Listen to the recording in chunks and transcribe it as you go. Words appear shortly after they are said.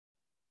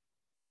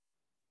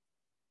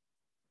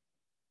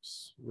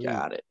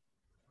Got it.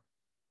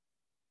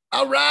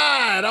 All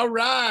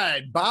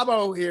right.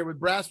 Bobo here with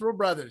BrassRel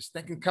Brothers.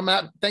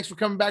 Thanks for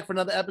coming back for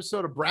another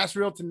episode of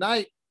BrassReel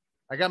tonight.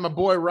 I got my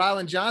boy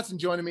Ryland Johnson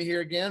joining me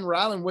here again.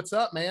 Ryland, what's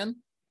up, man?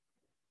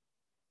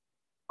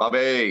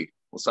 Bobby,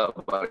 what's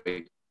up,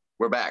 buddy?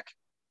 We're back.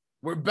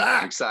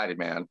 I'm excited,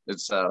 man.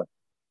 It's I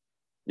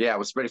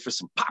was ready for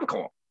some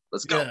popcorn.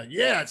 Let's go.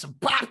 Yeah, some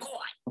popcorn.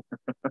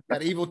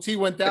 Got Evil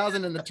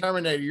T-1000 and the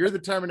Terminator. You're the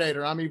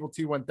Terminator. I'm Evil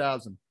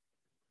T-1000.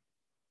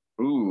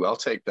 Ooh, I'll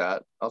take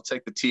that. I'll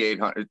take the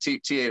T-800.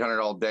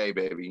 T-800 all day,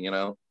 baby. You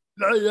know.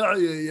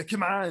 Yeah.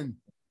 Come on.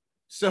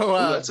 So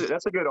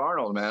that's a good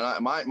Arnold,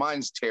 man.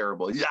 Mine's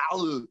terrible. Yeah,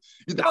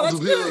 that's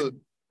good.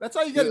 That's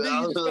all you gotta do.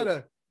 You just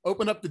gotta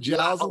open up the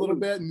jowls a little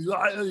bit and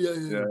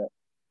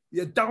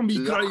don't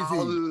be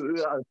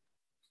crazy.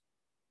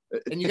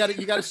 And you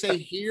gotta say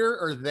here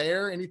or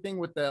there, anything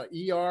with the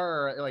ER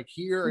or like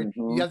here.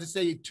 Mm-hmm. You have to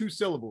say 2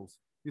 syllables.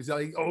 It's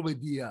like over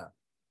here.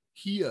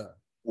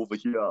 Over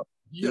here.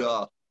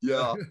 Yeah.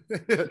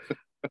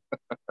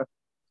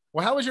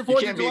 Well, how was your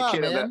 4th of July,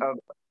 man?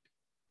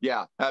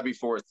 Happy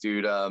 4th,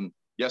 dude.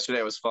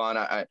 Yesterday was fun.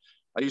 I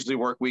usually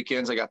work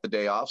weekends. I got the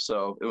day off,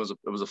 so it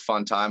was a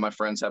fun time. My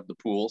friends have the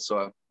pool,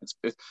 so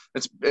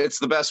it's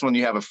the best when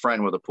you have a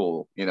friend with a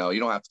pool. You know, you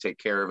don't have to take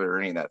care of it or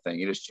any of that thing.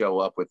 You just show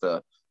up with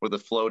a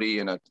floaty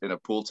and a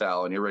pool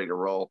towel, and you're ready to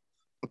roll.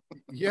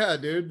 Yeah,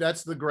 dude,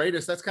 that's the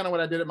greatest. That's kind of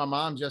what I did at my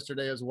mom's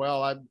yesterday as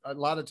well. A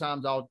lot of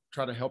times I'll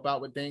try to help out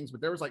with things,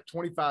 but there was like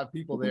 25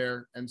 people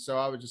there, and so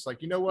I was just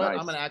like, you know what? Nice.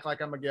 I'm gonna act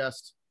like I'm a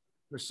guest.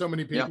 There's so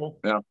many people.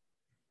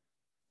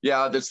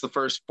 Yeah, that's the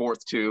first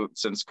 4th too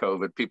since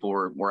COVID. People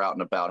were out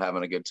and about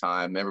having a good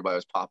time. Everybody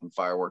was popping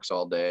fireworks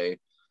all day.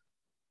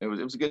 It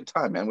was a good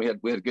time, man. We had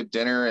a good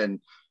dinner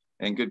and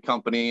good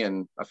company,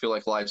 and I feel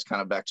like life's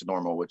kind of back to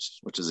normal,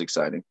 which is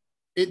exciting.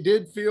 It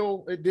did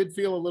feel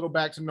a little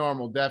back to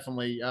normal,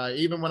 definitely.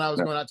 Even when I was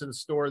going out to the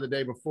store the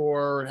day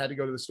before, had to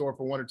go to the store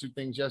for 1 or 2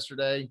 things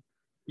yesterday,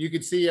 you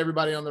could see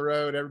everybody on the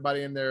road,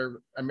 everybody in their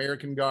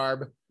American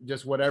garb,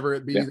 just whatever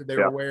it be that they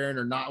were wearing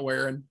or not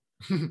wearing.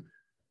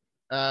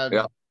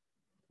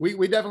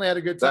 We definitely had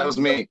a good time. That was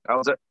me.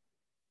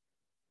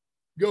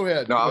 Go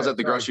ahead. I was at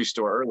the grocery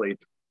store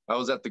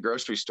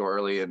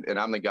early. And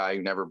I'm the guy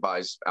who never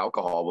buys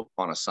alcohol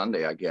on a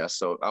Sunday, I guess.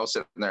 So I was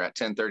sitting there at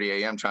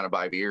 10:30 a.m. trying to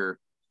buy beer.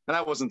 And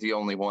I wasn't the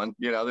only one.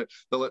 You know,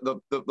 the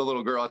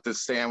little girl at the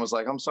stand was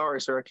like, "I'm sorry,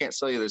 sir, I can't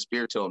sell you this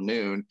beer till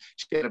noon."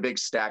 She had a big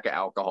stack of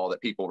alcohol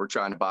that people were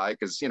trying to buy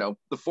because, you know,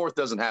 the 4th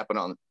doesn't happen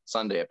on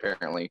Sunday,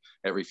 apparently,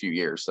 every few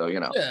years. So, you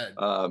know,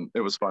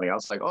 it was funny. I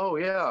was like, "Oh,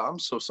 yeah, I'm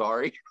so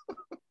sorry."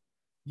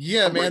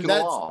 Yeah, man.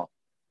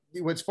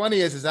 What's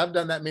funny is I've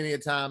done that many a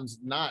times,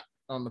 not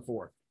on the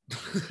 4th,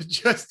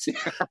 just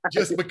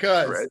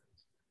because. Right.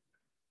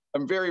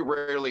 I'm very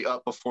rarely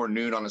up before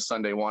noon on a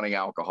Sunday wanting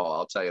alcohol.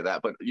 I'll tell you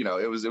that. But, you know,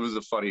 it was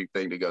a funny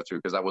thing to go through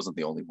because I wasn't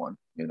the only one,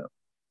 you know.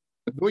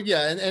 Well,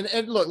 yeah.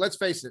 And look, let's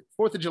face it.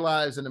 4th of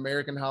July is an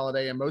American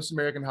holiday, and most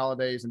American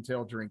holidays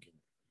entail drinking.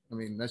 I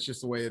mean, that's just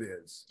the way it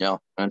is. Yeah,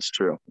 that's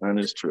true. That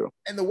is true.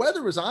 And the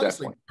weather was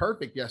honestly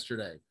perfect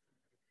yesterday.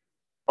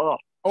 Oh,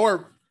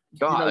 or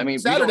God, I mean,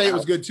 Saturday it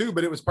was good too,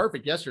 but it was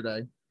perfect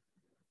yesterday.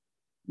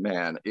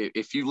 Man,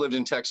 if you lived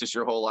in Texas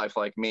your whole life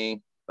like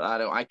me,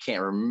 I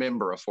can't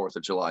remember a 4th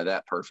of July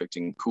that perfect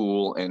and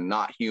cool and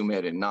not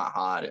humid and not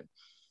hot. And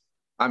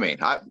I mean,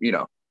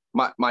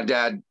 my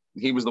dad,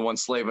 he was the one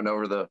slaving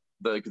over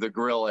the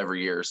grill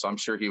every year. So I'm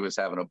sure he was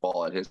having a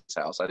ball at his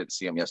house. I didn't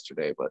see him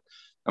yesterday, but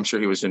I'm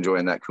sure he was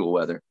enjoying that cool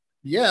weather.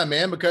 Yeah,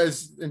 man,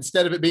 because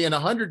instead of it being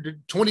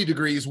 120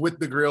 degrees with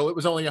the grill, it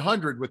was only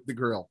 100 with the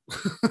grill.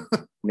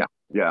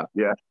 Yeah.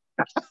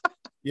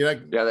 Yeah,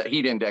 that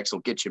heat index will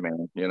get you,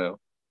 man, you know.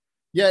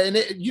 Yeah, and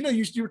you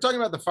were talking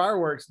about the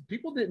fireworks.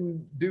 People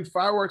didn't do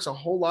fireworks a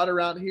whole lot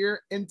around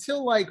here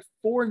until like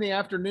 4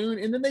 PM,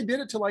 and then they did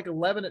it till like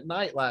 11 at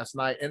night last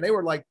night, and they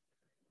were like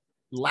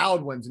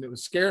loud ones, and it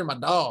was scaring my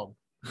dog.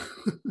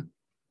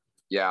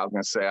 Yeah, I was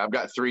gonna say I've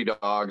got 3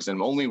 dogs,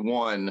 and only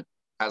one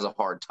has a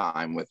hard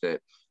time with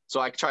it. So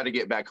I try to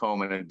get back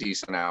home in a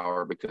decent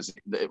hour because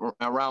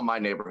around my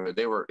neighborhood,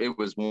 it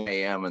was 1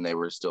 a.m. and they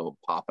were still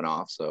popping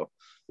off. So,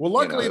 well,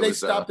 luckily they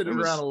stopped it at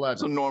around 11.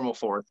 It's a normal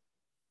 4th.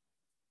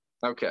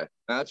 Okay,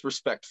 that's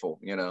respectful.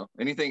 You know,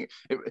 anything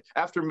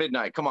after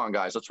midnight. Come on,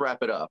 guys, let's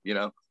wrap it up. You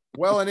know.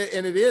 Well, and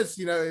it is.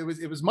 You know,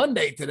 it was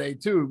Monday today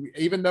too.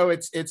 Even though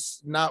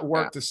it's not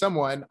work to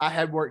someone, I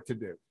had work to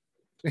do.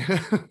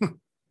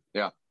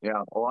 Yeah.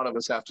 A lot of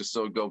us have to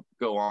still go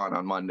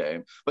on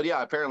Monday. But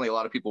yeah, apparently a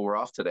lot of people were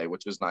off today,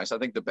 which was nice. I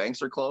think the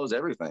banks are closed,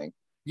 everything.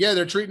 Yeah,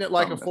 they're treating it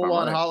like a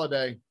full-on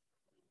holiday.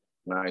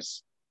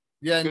 Nice.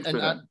 Yeah,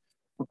 and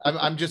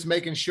I'm just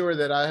making sure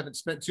that I haven't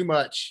spent too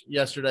much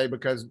yesterday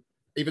because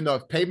even though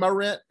I've paid my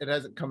rent, it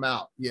hasn't come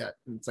out yet.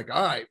 And it's like,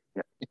 all right,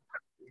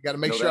 you got to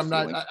make sure I'm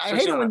not. I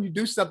hate it when you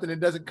do something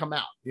and it doesn't come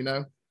out, you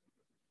know?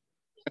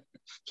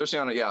 Especially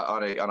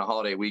on a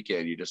holiday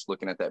weekend, you're just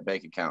looking at that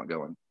bank account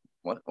going,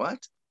 what?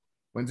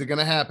 When's it going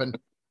to happen?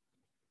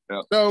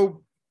 Yeah.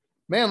 So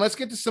Man, let's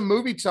get to some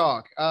movie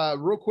talk.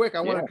 Real quick,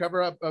 I want Yeah. to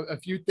cover up a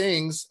few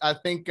things. I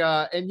think,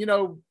 and you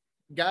know,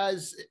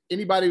 guys,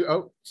 anybody,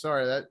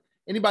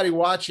 anybody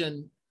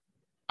watching,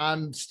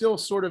 I'm still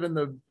sort of in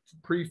the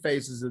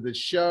pre-phases of this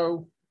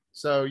show.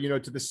 So, you know,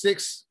 to the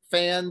 6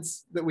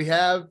 fans that we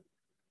have,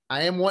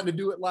 I am wanting to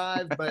do it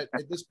live, but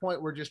at this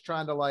point, we're just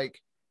trying to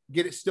like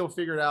get it still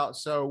figured out.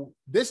 So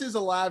this is a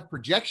live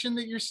projection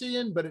that you're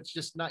seeing, but it's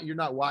just not, you're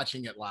not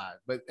watching it live,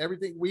 but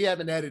everything, we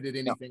haven't edited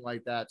anything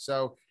like that.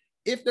 So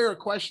if there are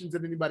questions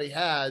that anybody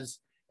has,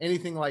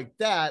 anything like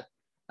that,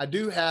 I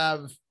do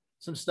have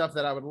some stuff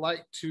that I would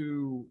like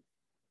to,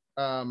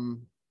 let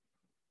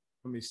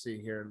me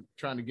see here. I'm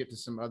trying to get to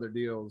some other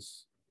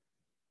deals.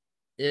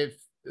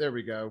 There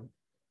we go.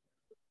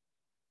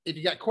 If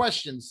you got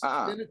questions,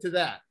 send it to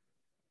that.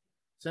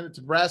 Send it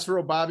to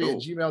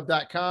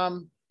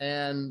BrassReelBobby@gmail.com.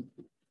 And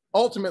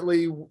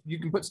ultimately, you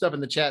can put stuff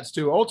in the chats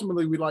too.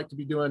 Ultimately, we'd like to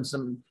be doing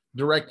some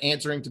direct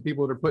answering to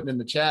people that are putting in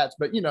the chats.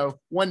 But, you know,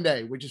 one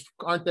day, we just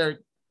aren't there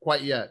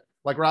quite yet.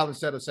 Like Ryland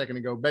said a second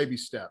ago, baby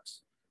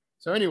steps.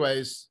 So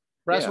anyways,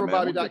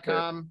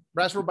 BrassReelBobby.com,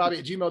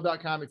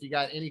 BrassReelBobby@gmail.com. If you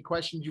got any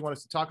questions you want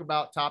us to talk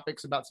about,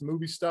 topics about some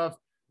movie stuff,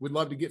 we'd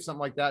love to get something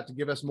like that to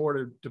give us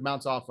more to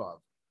bounce off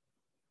of.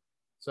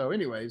 So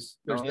anyways,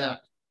 there's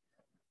that.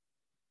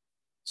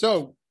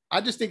 So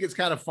I just think it's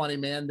kind of funny,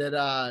 man,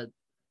 that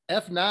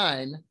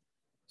F9,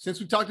 since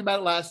we talked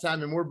about it last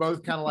time and we're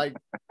both kind of like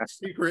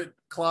secret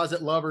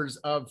closet lovers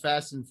of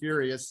Fast and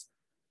Furious,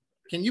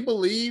 can you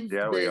believe?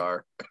 Yeah, we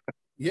are.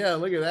 Yeah,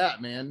 look at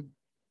that, man.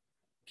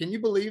 Can you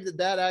believe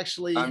that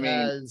actually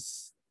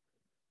has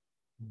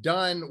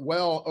done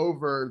well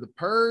over The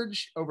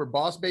Purge, over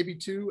Boss Baby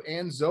 2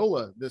 and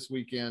Zola this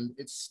weekend?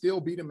 It's still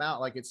beat them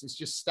out. Like it's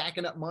just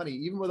stacking up money,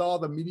 even with all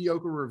the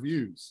mediocre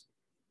reviews.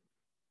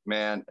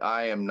 Man,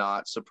 I am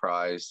not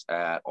surprised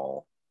at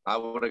all. I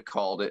would have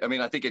called it. I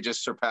mean, I think it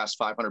just surpassed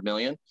 500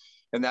 million.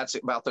 And that's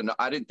about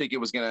I didn't think it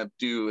was going to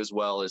do as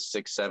well as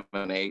 6,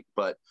 7, 8,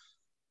 but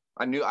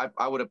I knew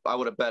I would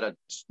have bet a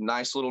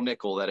nice little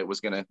nickel that it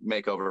was going to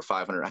make over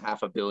 500,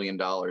 $500 million,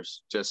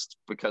 just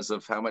because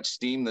of how much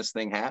steam this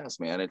thing has,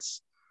 man.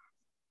 It's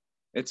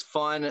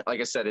fun. Like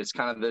I said, it's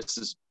kind of,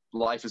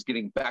 life is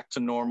getting back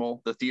to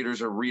normal. The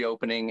theaters are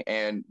reopening,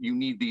 and you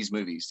need these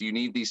movies. You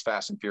need these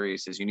Fast and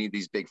Furiouses. You need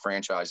these big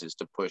franchises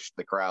to push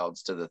the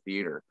crowds to the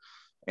theater.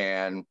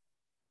 And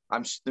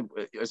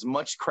as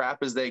much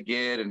crap as they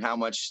get and how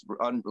much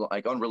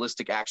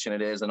unrealistic action it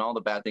is and all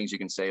the bad things you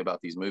can say about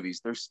these movies,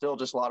 there's still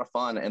just a lot of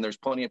fun. And there's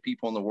plenty of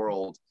people in the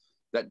world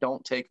that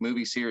don't take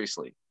movies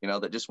seriously, you know,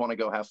 that just want to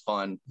go have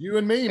fun. You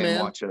and me,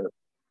 man.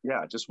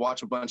 Just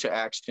watch a bunch of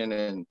action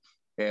and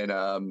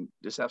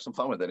just have some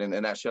fun with it.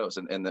 And that shows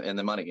in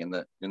the money, in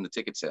the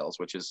ticket sales,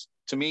 which is,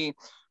 to me,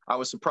 I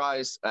was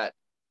surprised at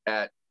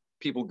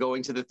people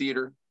going to the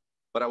theater,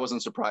 but I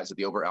wasn't surprised at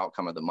the over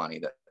outcome of the money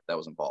that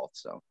was involved.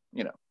 So,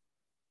 you know.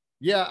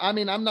 Yeah, I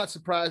mean, I'm not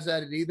surprised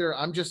at it either.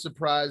 I'm just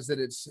surprised that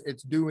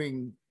it's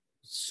doing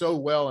so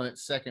well in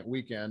its second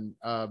weekend.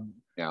 On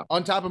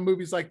top of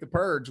movies like The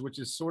Purge, which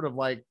is sort of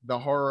like the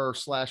horror /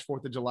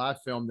 4th of July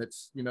film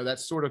that's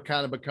sort of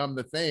kind of become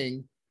the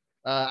thing.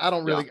 I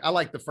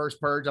like the first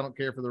Purge. I don't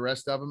care for the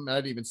rest of them. I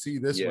didn't even see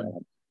this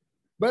one.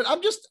 But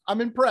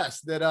I'm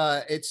impressed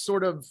that it's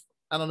sort of,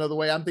 I don't know, the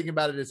way I'm thinking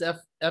about it is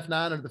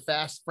F9 or the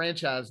Fast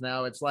franchise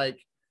now. It's like,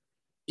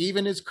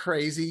 even as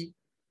crazy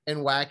and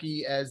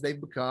wacky as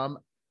they've become,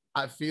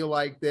 I feel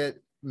like that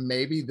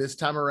maybe this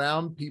time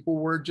around people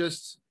were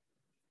just,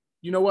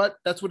 you know what,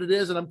 that's what it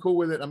is, and I'm cool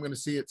with it. I'm going to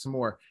see it some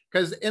more,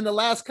 because in the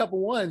last couple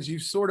ones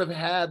you've sort of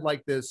had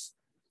like this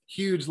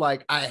huge,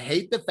 like, I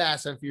hate the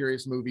Fast and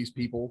Furious movies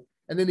people,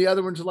 and then the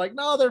other ones are like,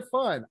 no, they're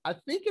fun. I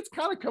think it's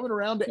kind of coming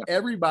around to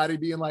everybody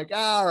being like,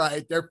 all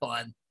right, they're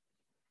fun,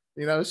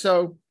 you know.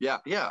 So yeah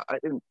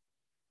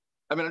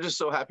I mean, I'm just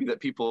so happy that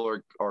people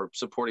are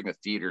supporting the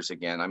theaters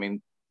again. I mean,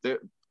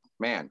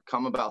 man,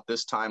 come about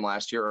this time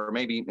last year, or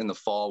maybe in the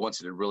fall, once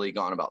it had really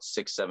gone about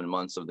 6, 7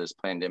 months of this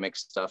pandemic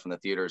stuff, and the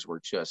theaters were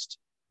just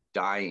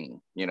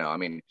dying. You know, I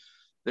mean,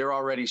 they're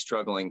already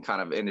struggling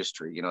kind of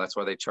industry. You know, that's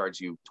why they charge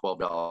you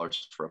 $12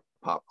 for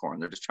popcorn.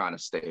 They're just trying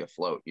to stay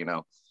afloat, you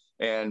know.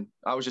 And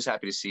I was just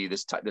happy to see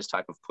this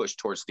type of push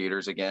towards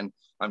theaters again.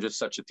 I'm just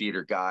such a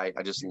theater guy.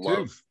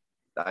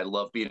 I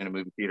love being in a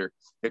movie theater.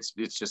 It's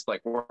just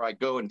like where I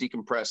go and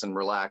decompress and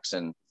relax,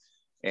 and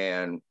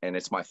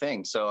it's my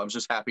thing. So I'm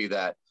just happy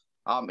that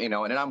you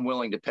know, and I'm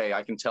willing to pay.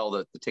 I can tell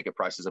that the ticket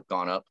prices have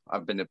gone up.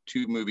 I've been to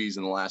 2 movies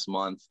in the last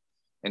month,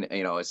 and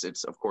you know, it's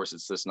of course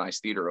it's this nice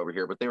theater over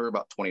here, but they were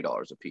about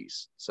 $20 a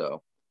piece.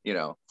 So, you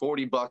know,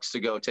 $40 to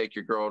go take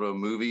your girl to a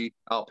movie,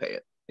 I'll pay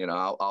it. You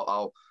know,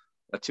 I'll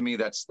to me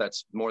that's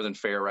more than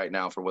fair right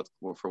now for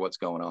what's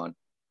going on.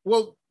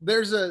 Well,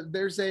 there's a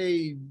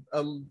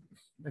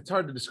it's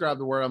hard to describe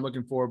the word I'm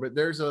looking for, but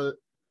there's a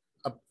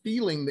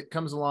feeling that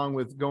comes along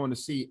with going to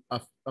see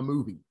a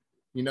movie,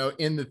 you know,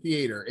 in the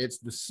theater. It's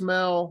the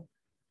smell,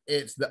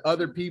 it's the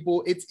other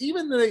people, it's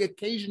even the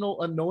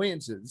occasional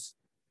annoyances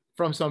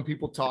from some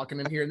people talking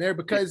in here and there,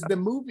 because the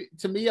movie,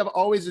 to me, I've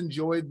always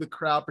enjoyed the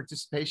crowd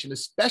participation,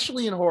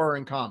 especially in horror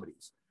and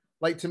comedies.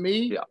 Like, to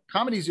me,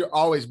 comedies are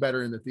always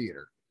better in the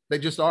theater. They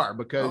just are,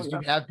 because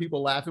you have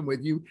people laughing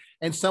with you,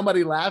 and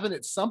somebody laughing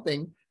at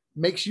something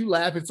makes you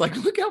laugh. It's like,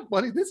 look how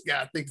funny this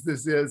guy thinks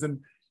this is. And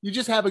you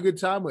just have a good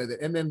time with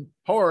it. And then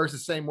horror is the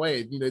same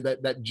way, you know,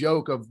 that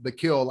joke of the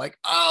kill, like,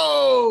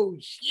 oh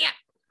shit.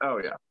 Oh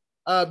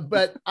yeah.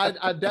 But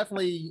I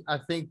definitely, I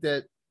think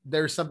that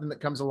there's something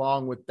that comes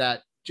along with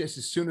that. Just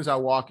as soon as I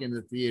walk into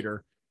the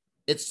theater,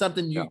 it's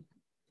something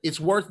it's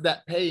worth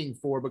that paying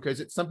for, because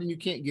it's something you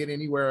can't get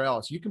anywhere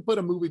else. You can put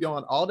a movie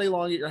on all day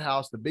long at your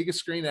house, the biggest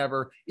screen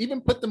ever,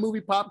 even put the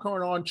movie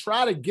popcorn on,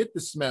 try to get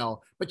the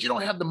smell, but you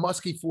don't have the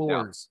musky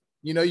floors.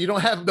 You know, you don't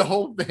have the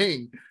whole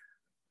thing.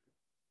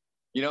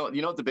 You know,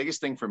 the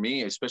biggest thing for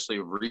me, especially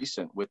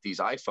recent with these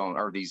iPhone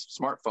or these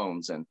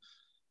smartphones, and,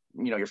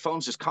 you know, your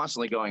phone's just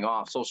constantly going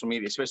off. Social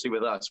media, especially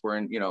with us, we're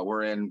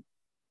in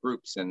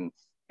groups and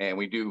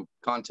we do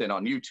content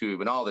on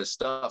YouTube and all this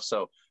stuff.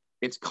 So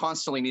it's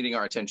constantly needing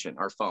our attention,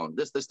 our phone,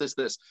 this.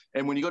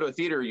 And when you go to a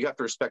theater, you have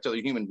to respect other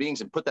human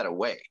beings and put that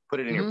away, put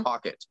it in your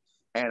pocket.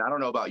 And I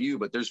don't know about you,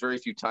 but there's very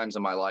few times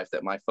in my life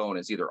that my phone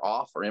is either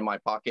off or in my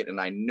pocket,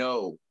 and I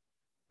know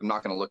I'm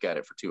not going to look at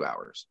it for 2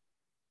 hours.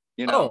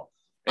 You know,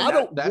 I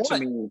don't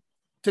want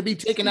to be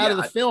taken out of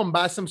the film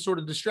by some sort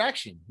of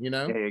distraction, you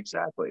know? Yeah,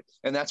 exactly.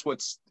 And that's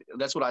what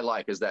I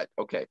like, is that,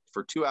 okay,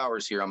 for 2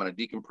 hours here, I'm going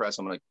to decompress.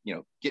 I'm going to, you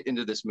know, get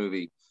into this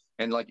movie.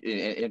 And like,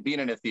 and being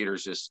in a theater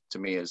is just, to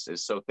me, is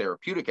so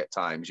therapeutic at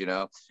times, you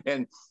know?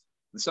 And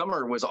the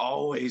summer was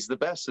always the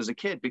best as a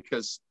kid,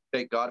 because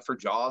thank God for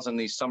Jaws and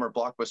these summer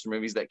blockbuster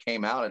movies that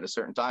came out at a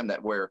certain time,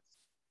 that where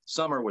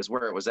summer was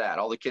where it was at.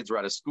 All the kids were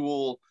out of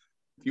school.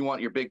 If you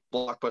want your big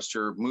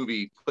blockbuster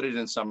movie, put it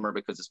in summer,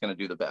 because it's going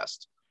to do the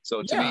best.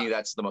 So to me,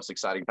 that's the most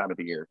exciting time of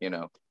the year, you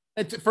know?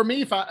 And for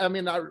me,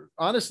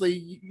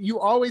 honestly, you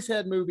always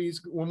had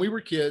movies when we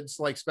were kids,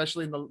 like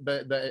especially in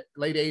the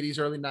late 80s,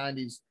 early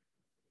 90s,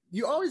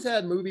 you always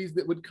had movies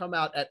that would come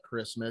out at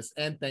Christmas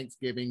and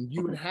Thanksgiving.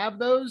 You would have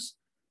those,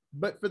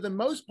 but for the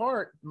most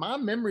part, my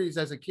memories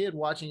as a kid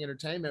watching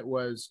entertainment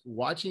was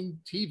watching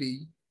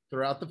TV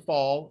throughout the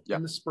fall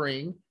and the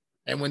spring.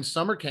 And when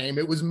summer came,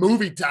 it was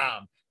movie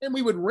time. And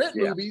we would rent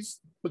movies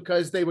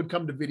because they would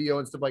come to video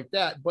and stuff like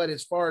that. But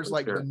as far as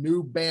the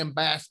new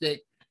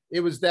bombastic,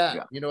 it was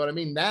that, you know what I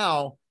mean?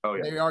 Now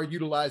they are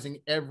utilizing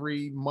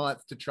every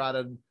month to try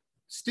to,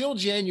 still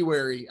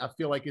January, I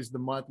feel like, is the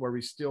month where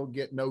we still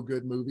get no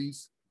good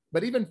movies.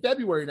 But even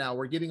February now,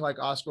 we're getting like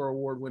Oscar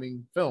award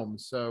winning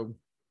films. So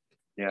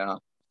yeah,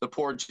 the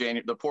poor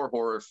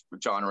horror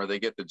genre, they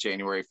get the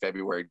January,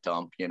 February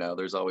dump. You know,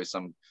 there's always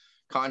some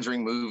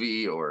Conjuring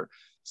movie or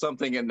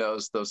something in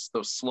those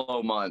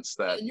slow months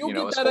that, you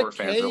know, as horror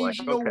fans are like,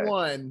 okay,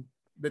 one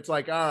that's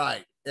like, all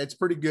right, it's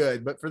pretty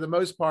good. But for the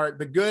most part,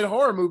 the good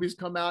horror movies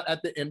come out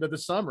at the end of the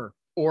summer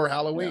or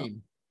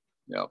Halloween.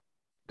 Yeah.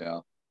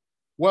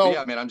 Well, but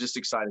yeah, man, I'm just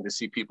excited to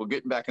see people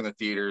getting back in the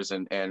theaters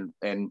and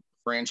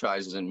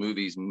franchises and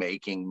movies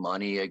making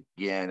money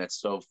again.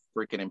 It's so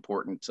freaking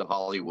important to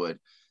Hollywood.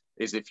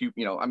 Is if you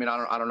know, I mean,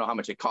 I don't know how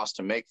much it costs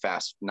to make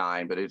Fast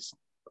 9, but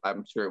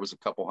I'm sure it was a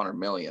couple $100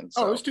 million.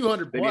 So it was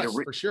 200 plus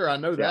for sure. I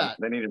know that.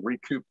 They need to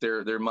recoup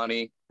their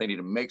money. They need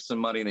to make some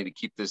money. They need to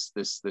keep this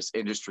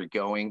industry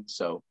going.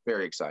 So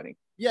very exciting.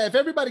 Yeah, if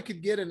everybody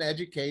could get an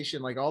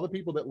education, like all the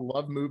people that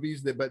love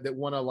movies that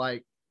want to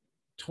like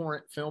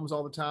torrent films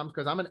all the time,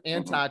 because I'm an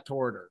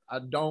anti-torrenter. I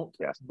don't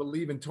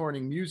believe in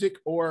torrenting music,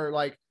 or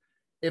like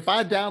if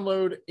I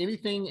download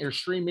anything or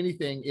stream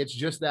anything, it's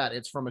just that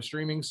it's from a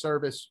streaming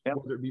service,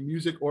 whether it be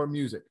music or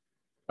music.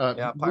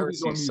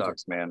 Piracy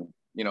sucks, man.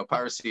 You know,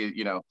 piracy,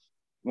 you know,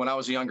 when I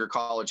was a younger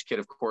college kid,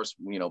 of course,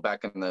 you know,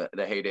 back in the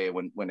heyday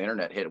when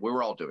internet hit, we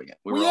were all doing it.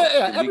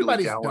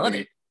 Everybody's done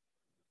it.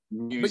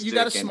 But you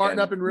got to smarten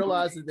up and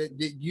realize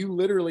that you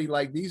literally,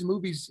 like, these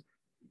movies,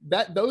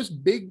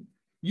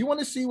 you want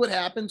to see what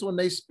happens when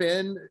they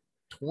spend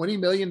 $20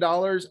 million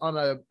on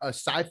a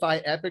sci-fi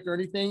epic or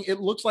anything. It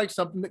looks like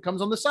something that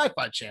comes on the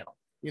Sci-Fi Channel.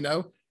 You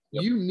know,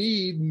 you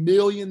need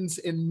millions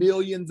and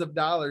millions of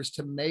dollars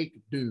to make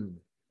Dune.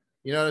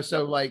 You know,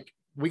 so like,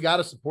 we got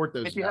to support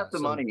those. If you have the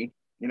money,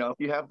 you know, if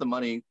you have the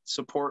money,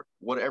 support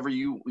whatever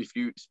if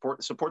you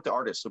support the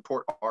artist,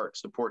 support art,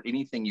 support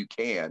anything you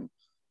can.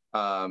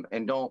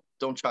 And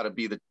don't try to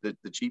be the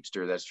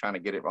cheapster that's trying to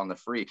get it on the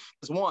free.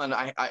 Because one,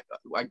 I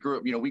grew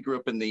up, you know, we grew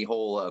up in the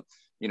whole,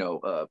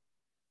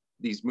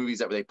 these movies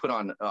that they put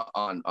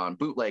on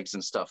bootlegs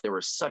and stuff. They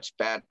were such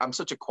bad. I'm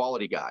such a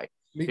quality guy.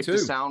 Me if too. The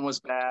sound was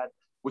bad,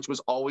 which was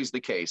always the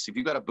case. If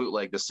you got a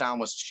bootleg, the sound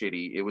was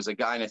shitty. It was a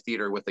guy in a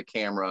theater with a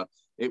camera.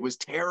 It was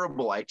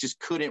terrible. I just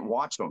couldn't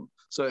watch them.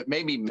 So it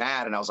made me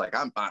mad. And I was like,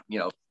 I'm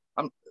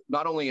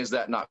not only is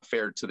that not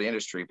fair to the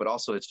industry, but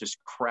also it's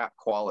just crap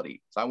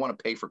quality. So I want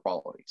to pay for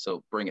quality.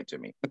 So bring it to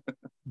me.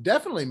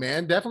 Definitely,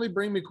 man. Definitely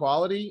bring me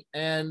quality.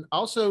 And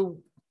also,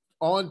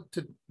 on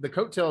to the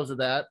coattails of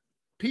that,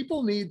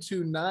 people have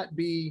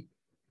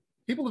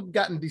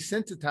gotten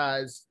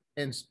desensitized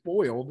and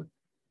spoiled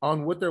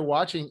on what they're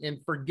watching and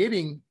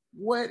forgetting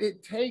what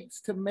it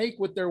takes to make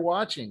what they're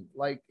watching.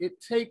 Like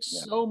it takes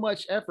so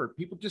much effort.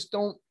 People just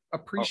don't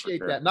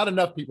appreciate that. Not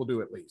enough people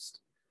do, at least,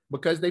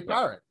 because they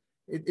pirate.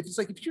 It's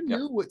like, if you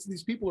knew what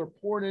these people are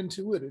pouring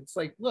into it, it's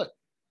like, look,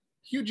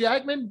 Hugh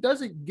Jackman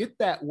doesn't get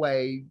that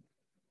way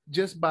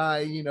just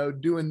by, you know,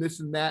 doing this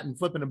and that and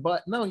flipping a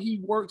butt. No,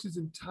 he works his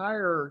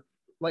entire,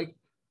 like,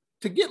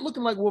 to get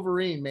looking like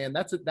Wolverine, man,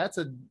 that's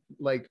a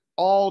like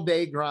all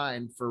day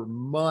grind for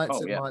months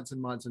and months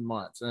and months and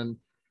months. And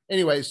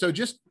anyway, so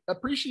just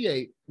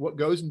appreciate what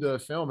goes into a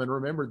film, and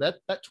remember that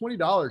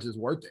 $20 is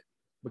worth it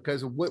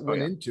because of what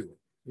went into it,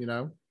 you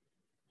know?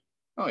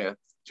 Oh yeah.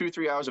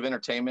 2-3 hours of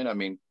entertainment. I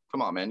mean,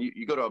 come on, man.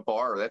 You go to a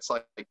bar, that's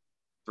like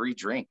 3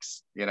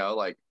 drinks, you know,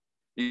 like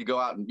you go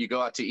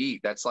out to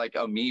eat. That's like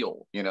a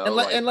meal, you know.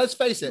 And let's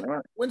face it,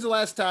 when's the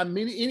last time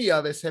any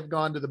of us have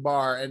gone to the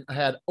bar and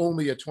had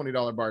only a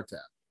 $20 bar tab?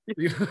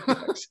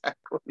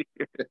 Exactly.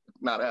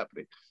 Not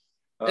happening.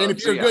 And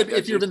if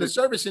you're in the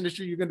service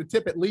industry, you're going to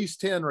tip at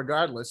least 10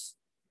 regardless.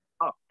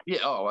 Oh yeah.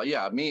 Oh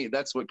yeah.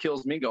 That's what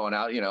kills me going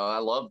out. You know, I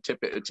love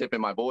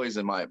tipping my boys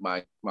and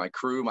my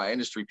crew, my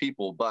industry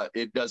people, but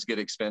it does get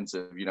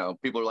expensive. You know,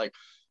 people are like,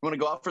 "You want to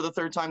go out for the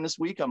 3rd time this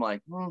week?" I'm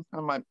like,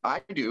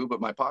 I do, but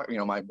my pocket, you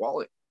know, my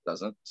wallet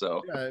doesn't.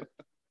 So,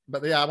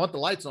 but I want the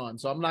lights on,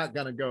 so I'm not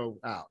gonna go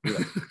out.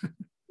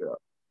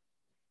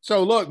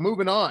 So look,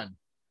 moving on.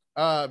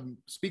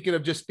 Speaking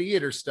of just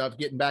theater stuff,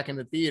 getting back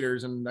into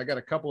theaters, and I got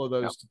a couple of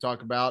those to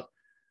talk about.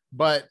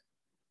 But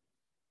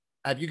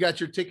have you got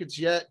your tickets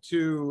yet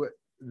to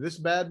this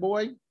bad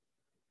boy?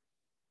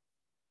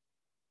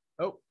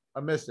 Oh, I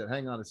missed it.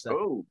 Hang on a second.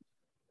 Oh,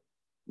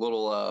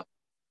 little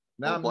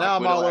now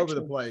I'm all over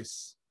the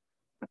place.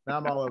 Now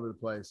I'm all over the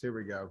place. Here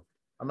we go.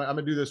 I'm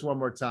gonna do this one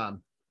more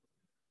time.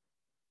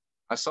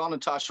 I saw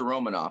Natasha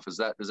Romanoff. Is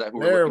that who we're looking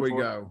for? There we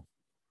go.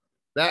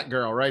 That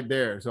girl right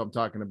there is what I'm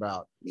talking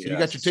about. So you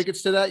got your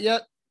tickets to that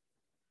yet?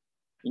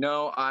 You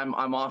know,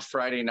 I'm off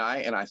Friday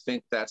night, and I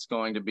think that's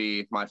going to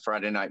be my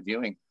Friday night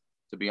viewing.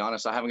 To be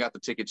honest, I haven't got the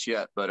tickets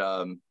yet, but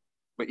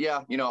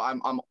yeah, you know,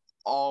 I'm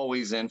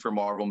always in for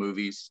Marvel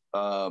movies.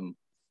 The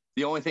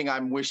only thing I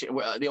wished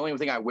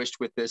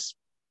with this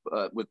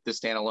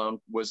standalone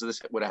was this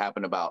would have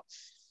happened about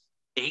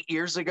 8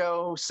 years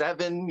ago,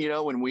 7, you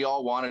know, when we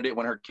all wanted it,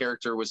 when her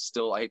character was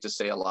still, I hate to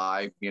say,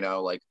 alive, you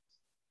know, like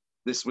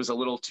this was a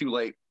little too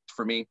late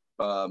for me.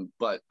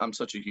 But I'm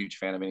such a huge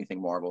fan of anything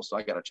Marvel, so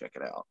I got to check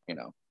it out, you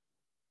know?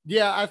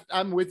 Yeah,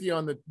 I'm with you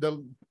on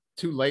the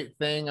too late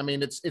thing. I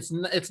mean,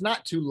 it's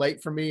not too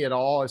late for me at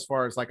all, as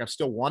far as like I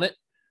still want it,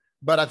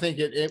 but I think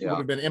it would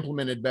have been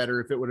implemented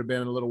better if it would have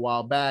been a little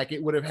while back.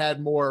 It would have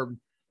had more,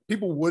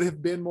 people would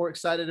have been more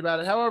excited about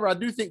it. However, I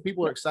do think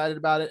people are excited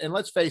about it, and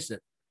let's face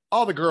it,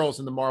 all the girls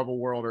in the Marvel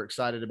world are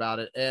excited about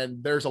it,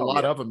 and there's a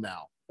lot of them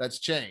now. That's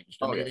changed.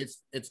 I mean,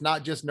 it's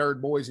not just nerd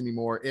boys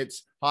anymore.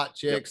 It's hot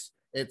chicks.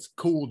 It's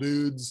cool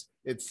dudes.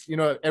 It's, you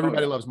know,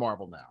 everybody loves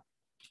Marvel now.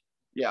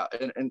 Yeah,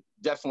 and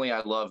definitely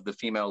I love the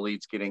female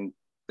leads getting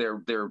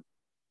their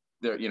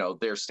you know,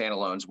 their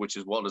standalones, which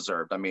is well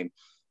deserved. I mean,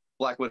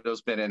 Black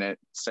Widow's been in it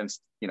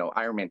since, you know,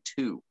 Iron Man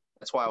 2.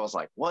 That's why I was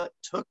like, what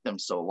took them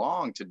so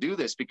long to do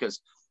this? Because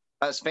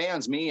as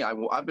fans,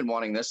 I've been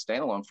wanting this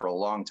standalone for a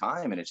long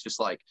time, and it's just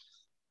like,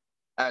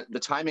 at the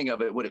timing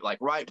of it, would it like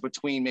right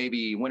between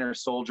maybe Winter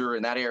Soldier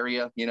and that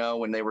area, you know,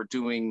 when they were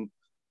doing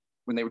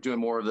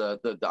more of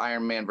the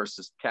Iron Man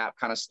versus Cap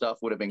kind of stuff,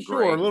 would have been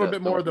great. A little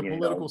bit more of the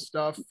political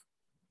stuff.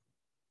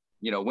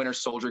 You know, Winter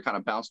Soldier kind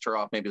of bounced her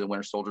off maybe the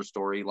Winter Soldier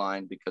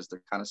storyline because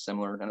they're kind of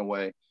similar in a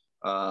way.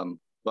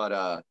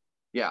 But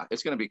yeah,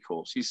 it's going to be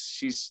cool.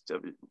 She's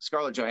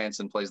Scarlett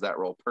Johansson plays that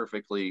role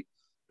perfectly.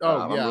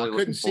 I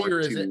couldn't see her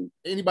as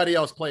anybody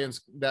else playing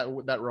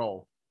that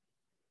role.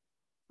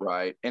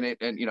 Right. And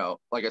you know,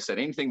 like I said,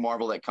 anything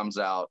Marvel that comes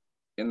out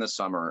in the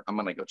summer, I'm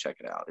going to go check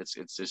it out.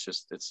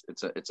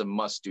 It's a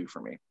must do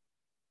for me.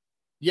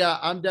 Yeah,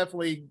 I'm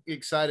definitely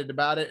excited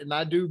about it. And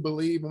I do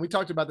believe, and we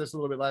talked about this a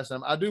little bit last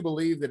time, I do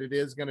believe that it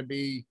is going to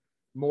be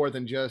more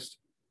than just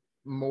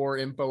more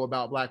info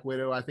about Black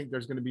Widow. I think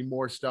there's going to be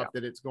more stuff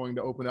that it's going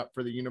to open up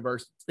for the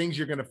universe, things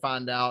you're going to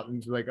find out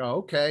and like, oh,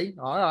 okay,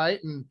 all right.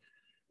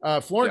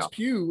 And Florence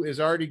Pugh is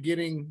already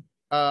getting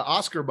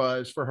Oscar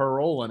buzz for her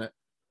role in it.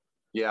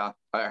 Yeah,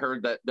 I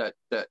heard that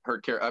her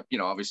character, you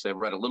know, obviously I've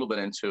read a little bit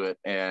into it,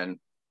 and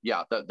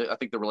yeah, I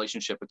think the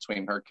relationship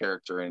between her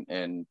character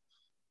and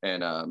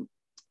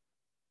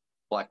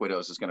Black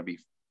Widows is going to be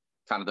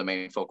kind of the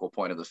main focal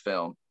point of the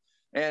film.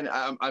 And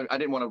I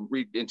didn't want to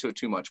read into it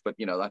too much, but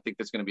you know, I think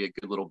that's going to be a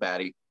good little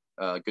baddie,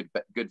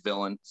 good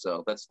villain.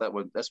 So that's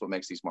what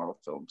makes these Marvel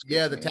films.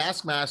 Yeah, the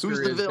Taskmaster.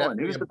 Who's the villain?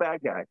 Who's the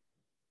bad guy?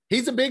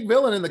 He's a big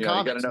villain in the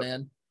comics,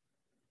 man.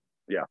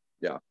 Yeah.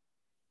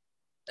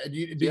 Do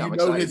you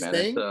know his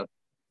thing?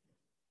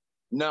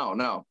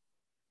 No.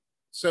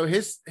 So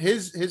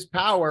his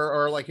power,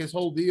 or like his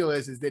whole deal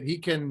is that he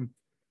can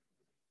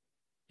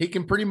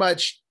pretty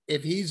much,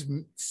 if he's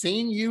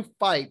seen you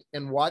fight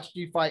and watched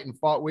you fight and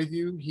fought with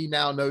you, he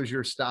now knows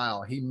your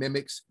style. He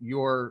mimics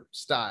your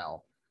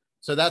style.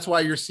 So that's why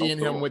you're seeing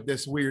him with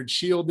this weird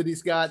shield that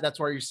he's got. That's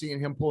why you're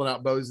seeing him pulling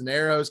out bows and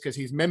arrows, because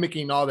he's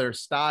mimicking all their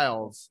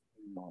styles.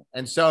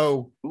 And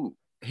so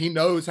he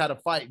knows how to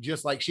fight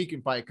just like she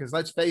can fight. Because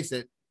let's face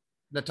it,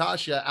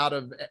 Natasha, out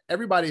of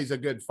everybody's a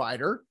good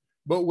fighter,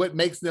 but what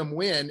makes them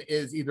win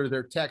is either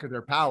their tech or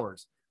their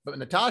powers. But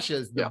Natasha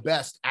is the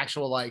best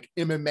actual like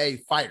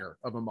MMA fighter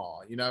of them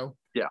all, you know?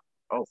 Yeah.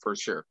 Oh, for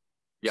sure.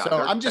 Yeah. So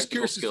I'm just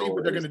curious to see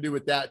what they're going to do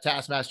with that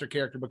Taskmaster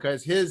character,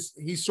 because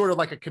he's sort of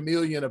like a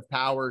chameleon of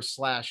power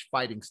 /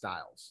 fighting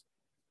styles.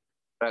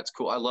 That's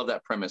cool. I love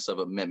that premise of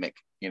a mimic.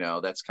 You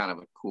know, that's kind of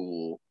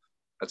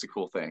that's a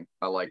cool thing.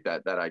 I like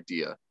that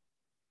idea.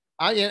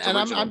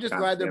 I'm just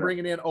glad they're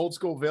bringing in old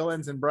school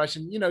villains and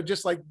brushing, you know,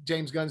 just like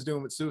James Gunn's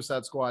doing with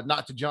Suicide Squad,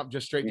 not to jump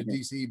just straight to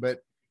DC, but,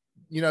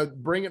 you know,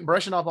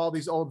 brushing off all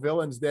these old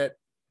villains that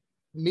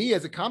me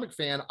as a comic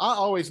fan, I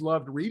always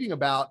loved reading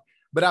about,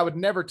 but I would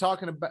never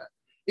talking about.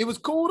 It was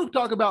cool to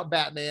talk about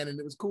Batman, and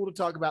it was cool to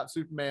talk about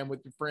Superman with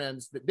your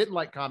friends that didn't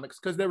like comics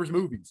because there was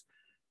movies.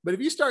 But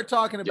if you start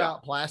talking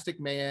about Plastic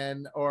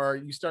Man, or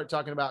you start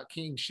talking about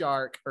King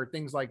Shark or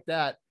things like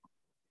that,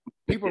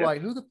 people are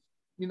like,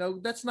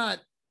 that's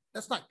not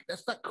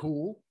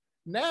cool.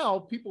 Now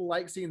people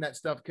like seeing that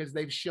stuff because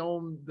they've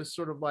shown the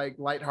sort of like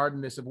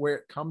lightheartedness of where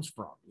it comes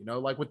from, you know,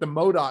 like with the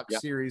MODOK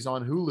series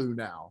on Hulu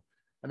now.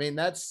 I mean,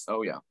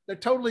 they're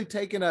totally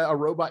taking a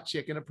Robot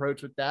Chicken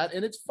approach with that.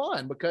 And it's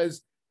fun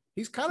because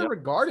he's kind of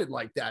regarded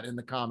like that in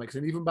the comics,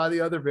 and even by the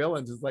other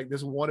villains. It's like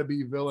this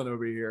wannabe villain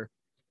over here.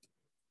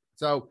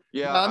 So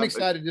I'm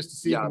excited just to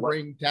see him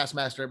bring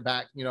Taskmaster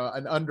back, you know,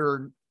 an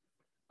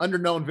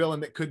underknown villain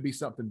that could be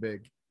something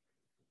big.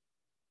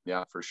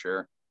 Yeah, for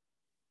sure.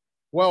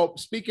 Well,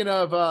 speaking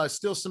of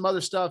still some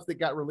other stuff that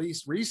got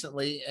released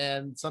recently,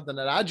 and something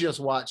that I just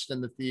watched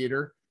in the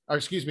theater, or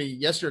excuse me,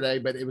 yesterday,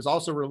 but it was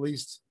also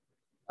released.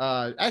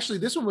 Actually,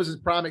 this one was a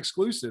Prime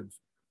exclusive,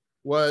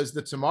 was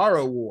the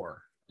Tomorrow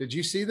War. Did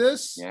you see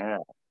this? Yeah,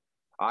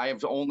 I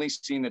have only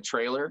seen the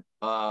trailer,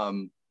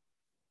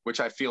 which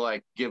I feel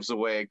like gives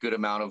away a good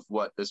amount of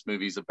what this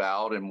movie's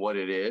about and what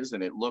it is.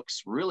 And it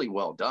looks really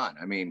well done.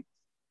 I mean,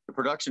 the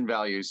production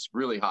value is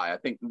really high. I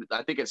think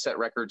it set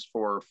records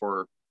for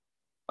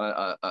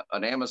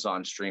an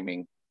Amazon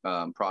streaming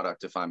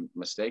product, if I'm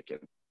mistaken.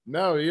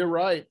 No, you're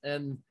right.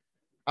 And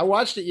I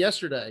watched it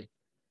yesterday,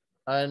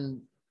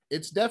 and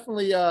it's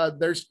definitely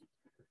there's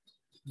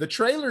the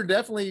trailer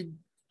definitely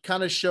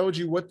kind of showed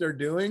you what they're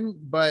doing,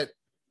 but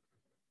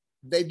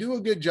they do a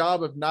good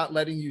job of not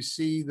letting you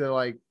see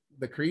the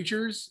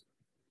creatures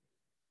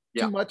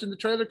too much in the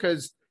trailer,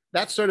 because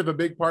that's sort of a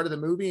big part of the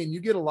movie and you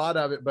get a lot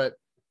of it. But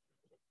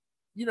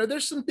you know,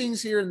 there's some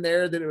things here and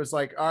there that it was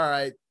like, all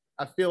right,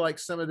 I feel like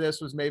some of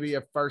this was maybe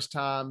a first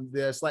time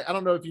like, I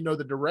don't know if you know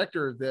the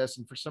director of this,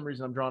 and for some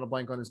reason I'm drawing a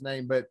blank on his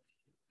name, but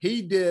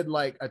he did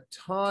like a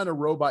ton of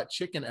Robot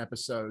Chicken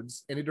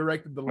episodes, and he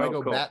directed the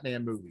Lego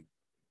Batman movie.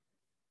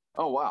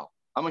 Oh, wow.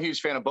 I'm a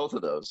huge fan of both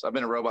of those. I've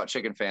been a Robot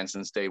Chicken fan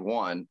since day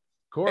one.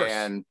 Of course.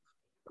 And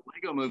the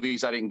Lego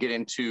movies, I didn't get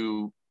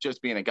into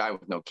just being a guy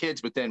with no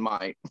kids, but then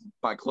my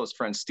close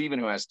friend Steven,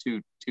 who has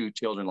two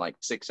children, like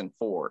 6 and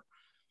 4,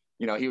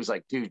 you know, he was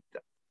like, dude,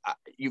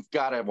 you've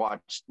got to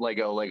watch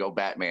Lego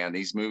Batman.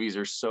 These movies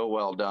are so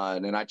well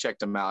done. And I checked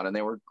them out and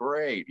they were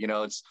great. You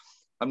know,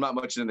 I'm not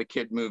much into the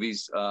kid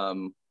movies.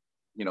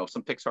 You know,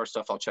 some Pixar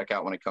stuff I'll check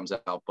out when it comes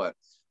out, but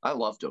I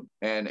loved him.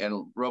 And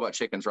Robot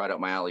Chicken's right up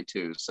my alley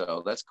too.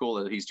 So that's cool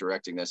that he's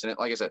directing this. And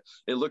like I said,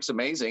 it looks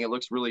amazing. It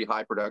looks really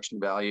high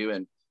production value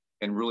and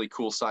really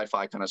cool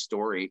sci-fi kind of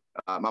story.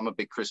 I'm a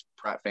big Chris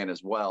Pratt fan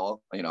as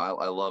well. You know,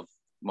 I love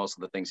most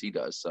of the things he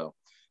does. So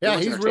yeah,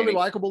 he's really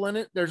likable in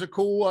it. There's a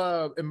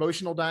cool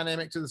emotional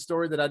dynamic to the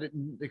story that I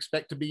didn't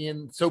expect to be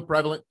so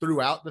prevalent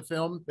throughout the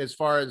film, as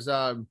far as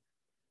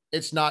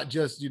it's not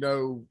just, you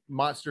know,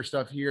 monster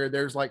stuff here.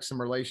 There's like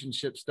some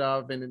relationship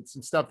stuff and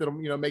some stuff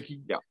that'll, you know, make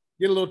you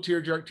get a little tear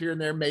jerked here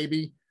and there.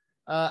 Maybe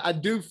I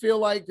do feel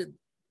like that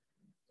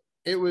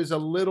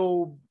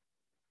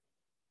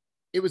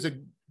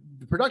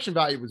the production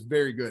value was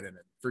very good in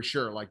it for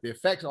sure. Like the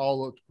effects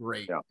all looked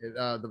great.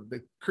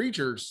 The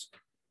creatures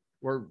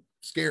were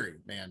scary,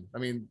 man. I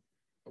mean,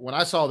 when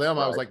I saw them,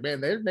 I was like,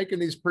 man, they're making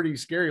these pretty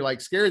scary, like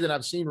scarier than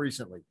I've seen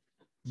recently.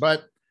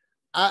 But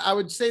I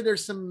would say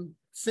there's some,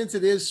 since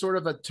it is sort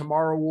of a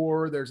Tomorrow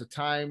War, there's a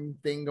time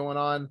thing going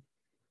on.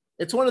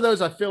 It's one of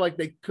those, I feel like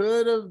they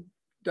could have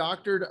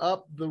doctored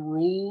up the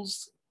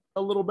rules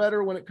a little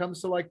better when it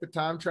comes to like the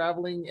time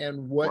traveling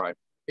and what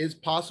is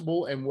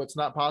possible and what's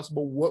not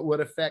possible, what would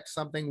affect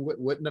something, what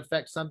wouldn't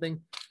affect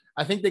something.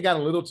 I think they got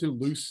a little too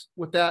loose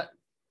with that.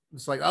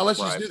 It's like, oh, let's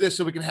just do this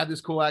so we can have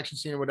this cool action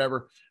scene or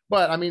whatever.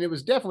 But I mean, it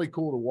was definitely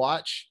cool to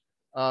watch.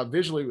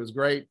 Visually, it was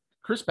great.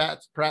 Chris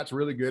Pratt's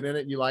really good in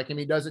it. You like him.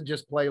 He doesn't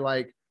just play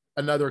like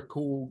another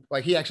cool,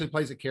 like he actually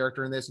plays a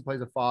character in this. He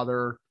plays a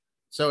father.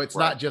 So it's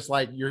not just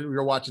like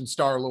you're watching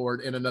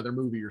Star-Lord in another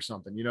movie or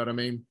something. You know what I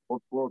mean?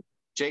 Well,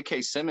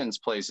 J.K. Simmons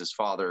plays his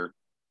father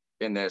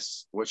in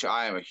this, which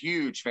I am a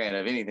huge fan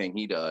of anything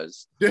he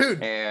does.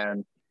 Dude.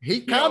 And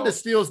he kind of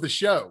steals the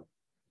show.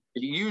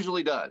 He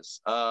usually does.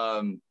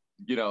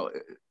 you know,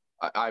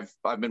 I've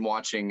been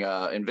watching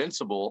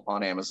Invincible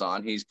on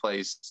Amazon. He's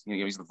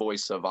the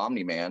voice of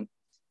Omni-Man,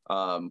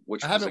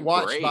 which I haven't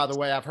watched, by the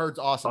way. I've heard it's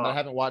awesome, but I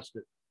haven't watched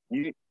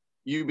it.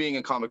 You being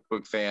a comic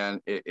book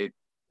fan,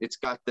 it's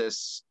got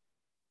this,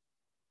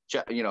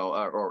 you know,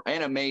 or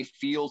anime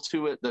feel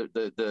to it,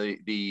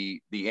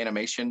 the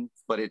animation,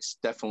 but it's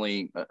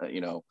definitely you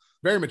know,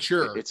 very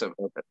mature. It's a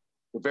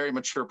very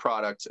mature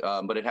product,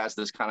 but it has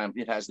this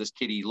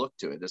kiddie look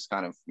to it, this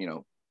kind of, you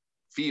know,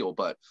 feel.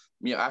 But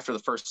you know, after the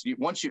first,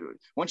 once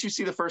you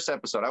see the first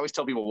episode, I always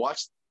tell people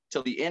watch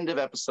till the end of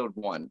episode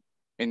 1,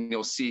 and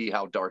you'll see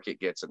how dark it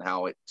gets and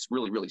how it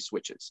really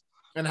switches.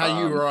 And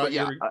how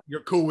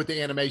you're cool with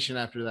the animation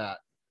after that.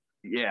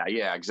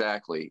 Yeah,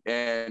 exactly.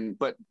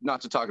 But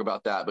not to talk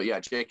about that, but yeah,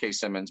 J.K.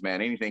 Simmons,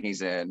 man, anything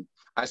he's in.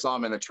 I saw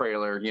him in the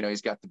trailer, you know,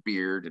 he's got the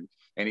beard,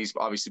 and he's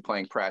obviously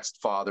playing Pratt's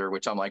father,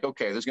 which I'm like,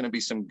 okay, there's going to be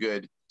some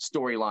good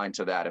storyline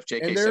to that. If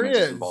J.K. Simmons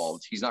is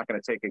involved, he's not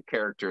going to take a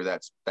character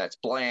that's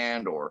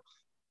bland or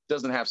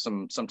doesn't have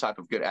some type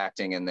of good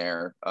acting in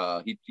there.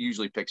 He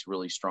usually picks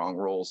really strong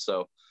roles.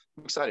 So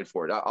I'm excited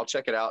for it. I'll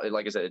check it out.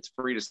 Like I said, it's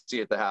free to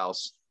see at the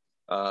house.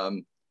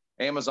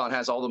 Amazon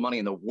has all the money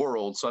in the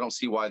world, so I don't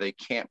see why they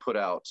can't put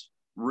out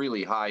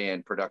really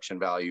high-end production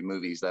value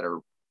movies that are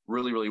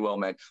really well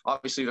made.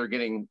 Obviously, they're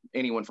getting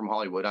anyone from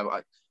Hollywood.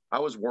 I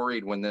was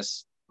worried when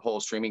this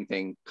whole streaming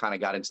thing kind of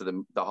got into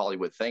the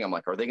Hollywood thing. I'm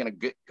like, are they going to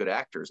get good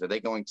actors? Are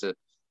they going to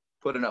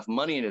put enough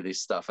money into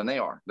this stuff? And they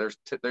are.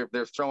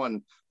 They're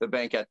throwing the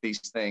bank at these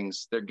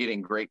things. They're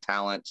getting great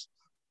talent.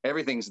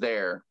 Everything's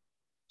there.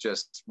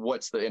 Just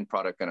what's the end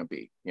product going to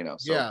be? You know.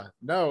 So yeah.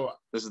 No.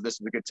 This is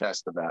a good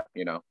test of that.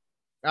 You know.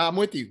 I'm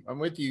with you.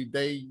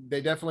 They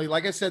definitely,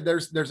 like I said,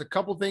 there's a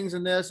couple things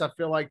in this. I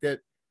feel like that,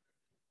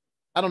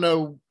 I don't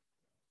know.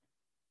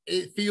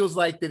 It feels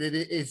like that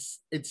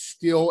it's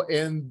still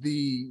in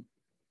the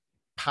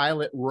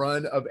pilot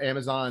run of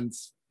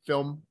Amazon's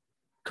film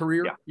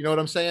career. Yeah. You know what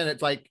I'm saying?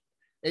 It's like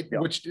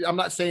which I'm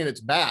not saying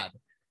it's bad.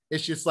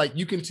 It's just like,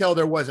 you can tell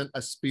there wasn't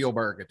a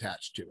Spielberg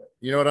attached to it.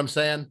 You know what I'm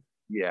saying?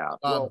 Yeah.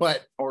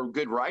 Or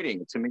good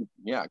writing to me.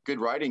 Yeah. Good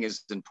writing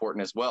is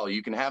important as well.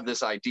 You can have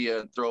this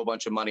idea, throw a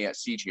bunch of money at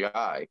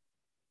CGI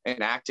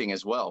and acting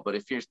as well. But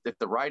if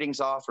the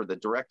writing's off, or the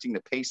directing,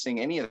 the pacing,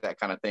 any of that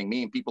kind of thing,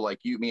 me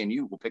and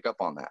you will pick up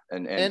on that.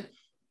 And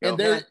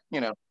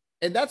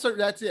that's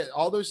it.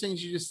 All those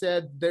things you just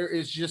said, there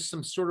is just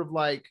some sort of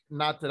like,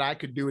 not that I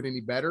could do it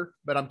any better,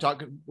 but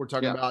we're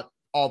talking about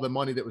all the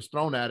money that was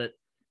thrown at it.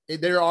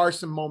 There are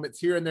some moments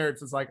here and there. It's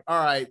just like,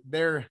 all right,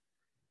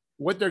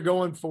 what they're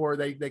going for,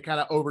 they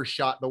kind of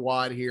overshot the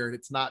wad here, and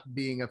it's not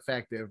being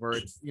effective. Or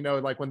it's, you know,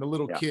 like when the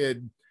little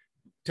kid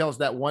tells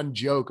that one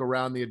joke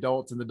around the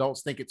adults, and the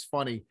adults think it's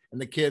funny,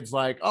 and the kid's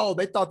like, oh,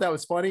 they thought that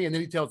was funny, and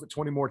then he tells it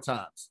 20 more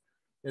times.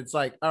 It's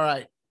like, all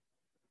right,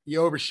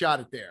 you overshot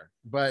it there.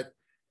 But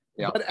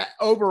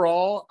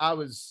overall, I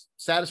was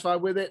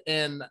satisfied with it.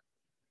 And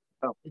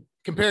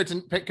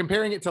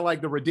comparing it to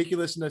like the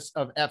ridiculousness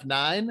of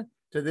F9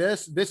 to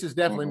this is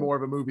definitely more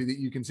of a movie that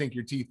you can sink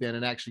your teeth in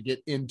and actually get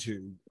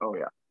into. Oh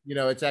yeah. You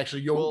know, it's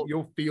actually,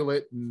 you'll feel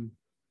it. And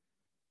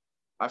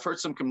I've heard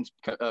some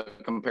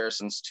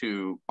comparisons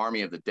to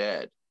Army of the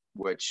Dead,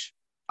 which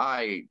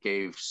I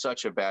gave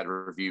such a bad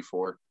review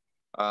for,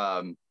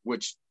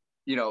 which,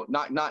 you know,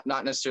 not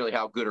necessarily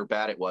how good or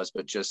bad it was,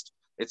 but just,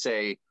 it's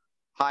a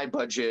high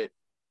budget,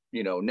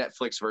 you know,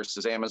 Netflix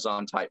versus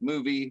Amazon type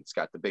movie. It's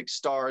got the big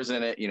stars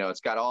in it. You know,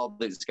 it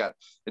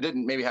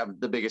didn't maybe have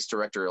the biggest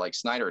director like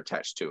Snyder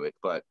attached to it,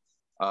 but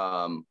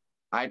the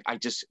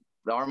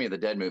Army of the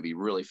Dead movie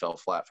really fell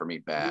flat for me.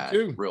 Bad,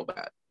 real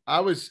bad.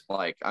 I was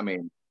like, I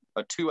mean,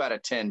 a 2 out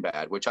of 10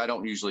 bad, which I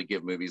don't usually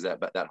give movies that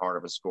hard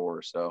of a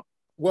score. So,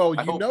 well,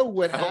 I hope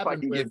I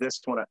can give this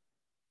one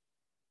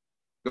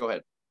go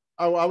ahead.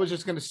 Oh, I was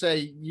just going to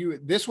say,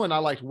 this one I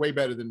liked way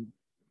better than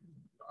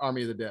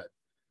Army of the Dead.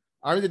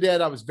 Army of the Dead,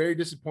 I was very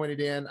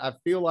disappointed in. I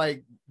feel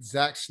like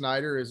Zack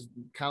Snyder is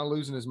kind of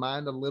losing his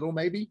mind a little,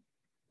 maybe.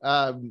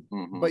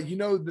 But you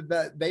know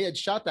that they had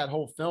shot that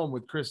whole film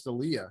with Chris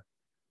D'Elia,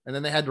 and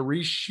then they had to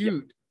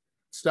reshoot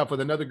stuff with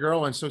another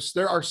girl, and so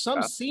there are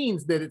some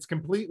scenes that it's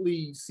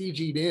completely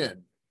CG'd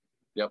in.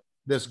 Yep.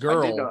 This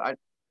girl.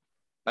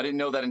 I didn't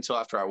know that until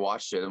after I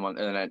watched it,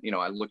 and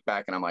I looked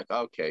back and I'm like,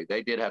 okay,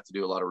 they did have to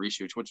do a lot of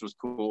reshoots, which was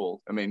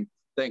cool. I mean,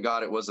 thank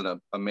God it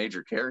wasn't a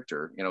major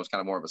character. You know, it was kind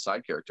of more of a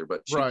side character,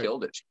 but she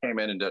killed it. She came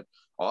in and did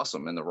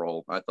awesome in the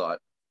role, I thought.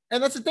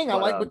 And that's the thing. I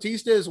like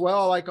Batista as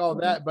well. I like all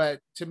that, but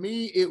to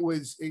me, it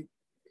was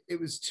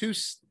too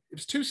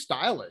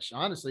stylish.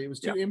 Honestly, it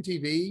was too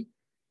MTV.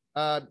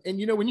 And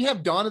you know, when you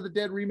have Dawn of the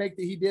Dead remake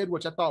that he did,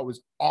 which I thought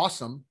was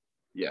awesome.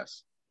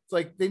 Yes. It's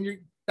like,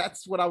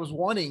 that's what I was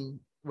wanting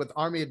with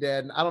Army of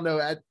Dead. And I don't know.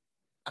 I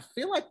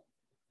feel like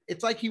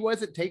it's like he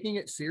wasn't taking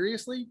it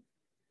seriously.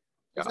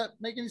 Does that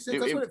make any sense?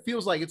 That's what it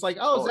feels like. It's like,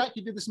 Zach,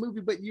 you did this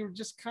movie, but you're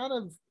just kind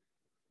of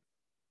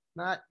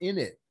not in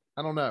it.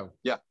 I don't know.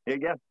 Yeah.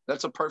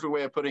 That's a perfect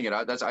way of putting it.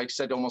 I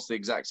said almost the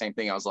exact same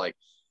thing. I was like,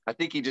 I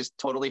think he just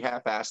totally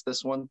half-assed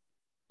this one.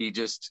 He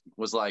just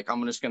was like,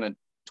 I'm just going to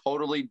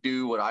totally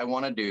do what I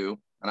want to do,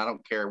 and I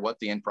don't care what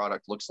the end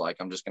product looks like.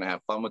 I'm just going to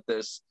have fun with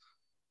this.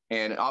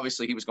 And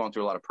obviously he was going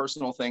through a lot of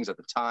personal things at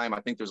the time.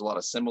 I think there's a lot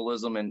of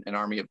symbolism in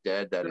Army of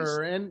Dead that is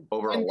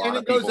over a lot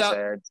of people's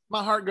heads.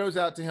 My heart goes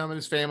out to him and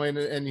his family,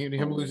 and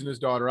him losing his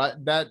daughter.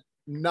 That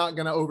not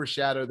going to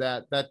overshadow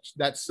that.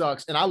 That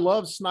sucks. And I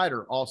love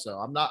Snyder also.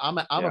 I'm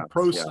a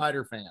pro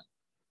Snyder fan.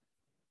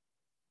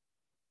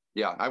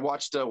 Yeah, I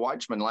watched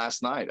Watchmen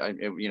last night.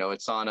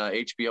 It's on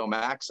HBO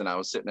Max, and I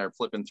was sitting there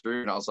flipping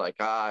through, and I was like,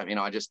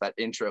 the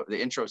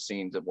intro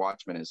scenes of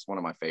Watchmen is one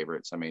of my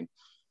favorites. I mean,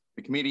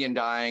 the comedian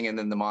dying, and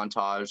then the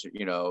montage,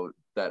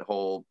 that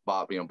whole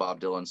Bob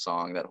Dylan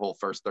song, that whole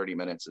first 30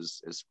 minutes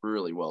is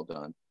really well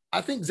done.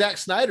 I think Zack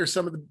Snyder,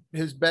 some of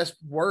his best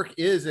work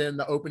is in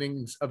the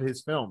openings of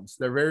his films.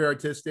 They're very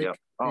artistic. Yeah.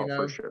 Oh,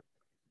 for sure.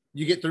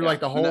 You get through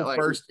like the whole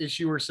first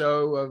issue or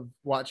so of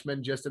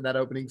Watchmen just in that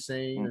opening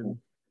scene. Mm-hmm.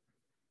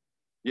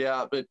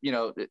 Yeah, but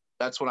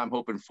that's what I'm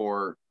hoping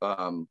for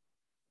from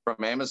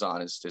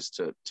Amazon is just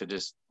to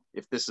just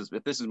if this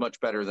is much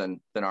better than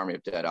Army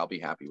of Dead, I'll be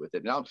happy with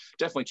it. And I'll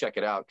definitely check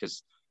it out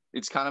because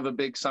it's kind of a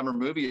big summer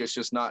movie. It's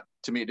just not,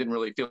 to me, it didn't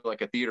really feel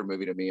like a theater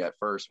movie to me at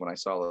first when I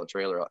saw the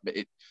trailer.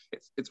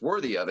 It's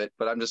worthy of it,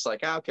 but I'm just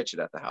like, I'll catch it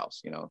at the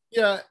house,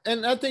 Yeah,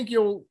 and I think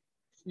you'll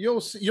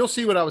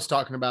see what I was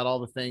talking about, all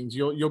the things.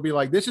 You'll be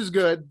like, this is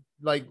good.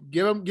 Like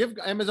give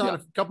Amazon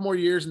a couple more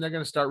years and they're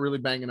going to start really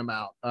banging them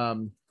out.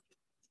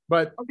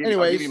 But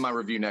anyways, I'll give you my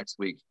review next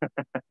week.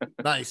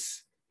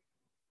 Nice.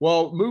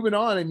 Well, moving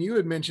on, and you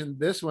had mentioned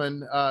this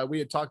one. We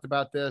had talked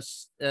about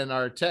this in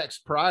our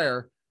text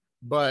prior,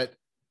 but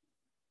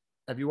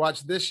have you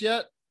watched this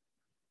yet?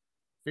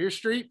 Fear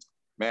Street?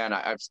 Man,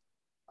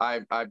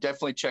 I've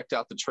definitely checked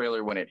out the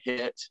trailer when it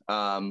hit.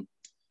 And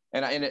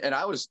I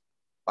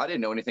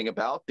didn't know anything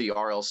about the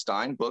R.L.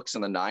 Stine books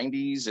in the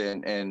 90s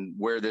and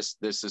where this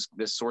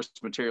source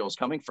material is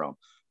coming from,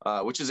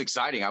 which is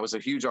exciting. I was a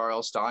huge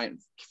R.L. Stine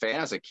fan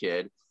as a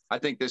kid. I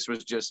think this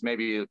was just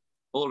maybe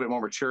a little bit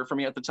more mature for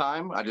me at the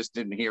time. I just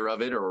didn't hear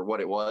of it or what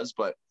it was.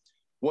 But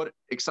what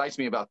excites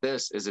me about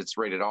this is it's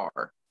rated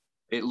R.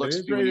 It looks,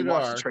 when you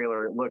watch the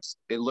trailer,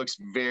 it looks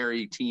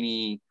very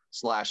teeny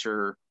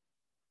slasher,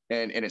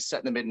 and it's set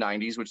in the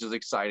mid-90s, which is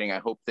exciting. I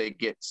hope they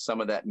get some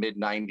of that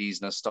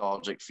mid-90s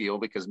nostalgic feel,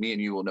 because me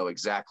and you will know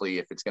exactly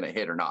if it's going to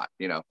hit or not.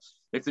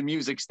 If the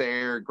music's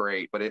there,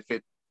 great. But if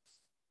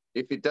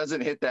it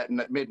doesn't hit that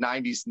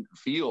mid-90s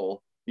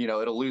feel,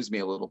 it'll lose me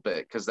a little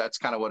bit, because that's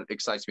kind of what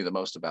excites me the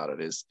most about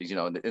it is,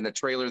 in the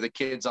trailer, the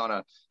kid's on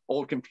a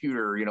old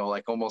computer,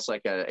 like almost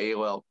like an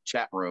AOL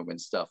chat room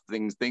and stuff,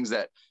 things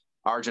that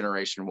our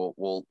generation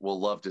will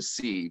love to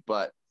see.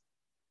 But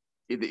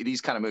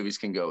these kind of movies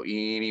can go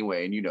any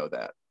way, and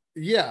that.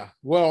 Yeah.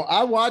 Well,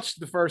 I watched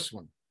the first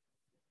one.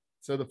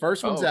 So the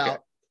first one's out.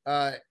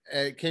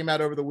 It came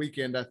out over the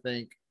weekend, I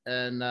think.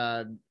 And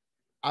I'm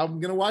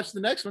going to watch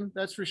the next one.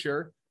 That's for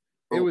sure.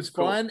 It was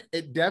fun.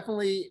 It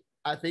definitely,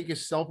 I think,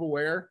 is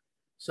self-aware.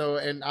 So,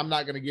 and I'm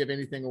not going to give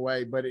anything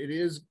away, but it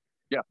is,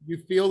 you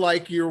feel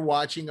like you're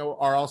watching a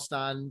R.L.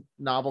 Stine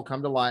novel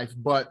come to life,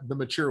 but the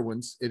mature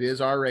ones, it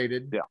is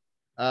R-rated. Yeah.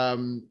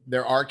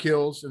 There are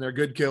kills, and they're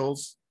good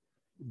kills,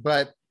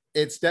 but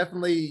it's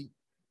definitely,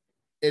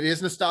 it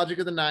is nostalgic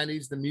of the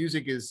 90s. The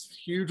music is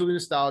hugely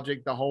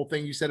nostalgic. The whole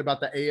thing you said about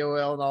the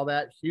AOL and all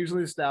that,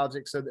 hugely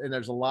nostalgic. So, and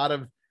there's a lot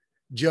of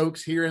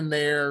jokes here and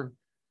there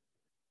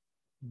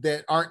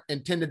that aren't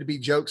intended to be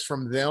jokes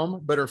from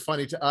them, but are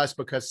funny to us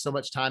because so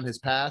much time has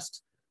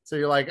passed. So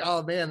you're like,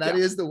 oh man, that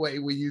is the way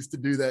we used to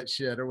do that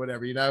shit or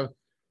whatever,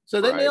 So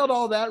they nailed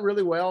all that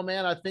really well,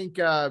 man. I think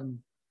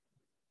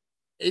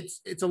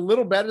it's a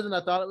little better than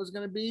I thought it was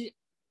going to be.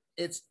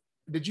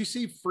 Did you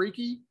see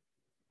Freaky?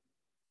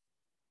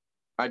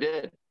 I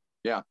did.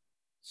 Yeah.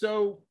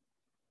 So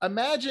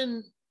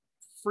imagine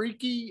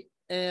Freaky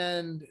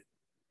and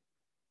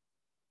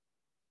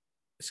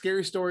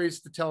Scary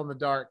Stories to Tell in the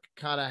Dark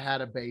kind of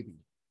had a baby.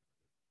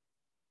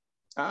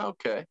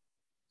 Okay.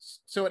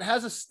 So it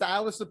has a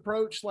stylist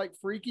approach like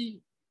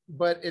Freaky,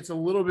 but it's a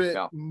little bit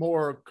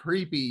more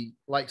creepy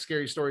like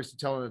Scary Stories to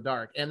Tell in the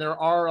Dark. And there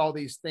are all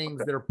these things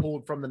that are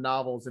pulled from the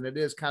novels, and it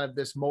is kind of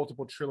this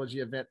multiple trilogy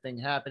event thing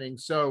happening.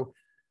 So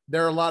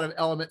there are a lot of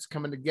elements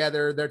coming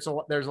together. There's a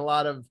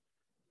lot of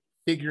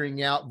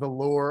figuring out the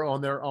lore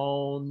on their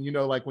own,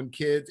 like when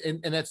kids,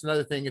 and that's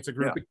another thing. It's a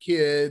group of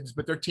kids,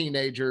 but they're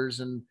teenagers,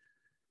 and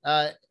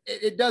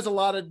it does a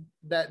lot of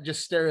that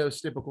just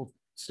stereotypical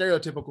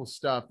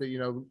stuff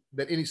that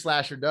that any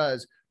slasher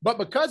does. But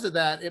because of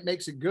that, it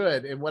makes it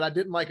good. And what I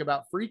didn't like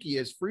about Freaky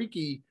is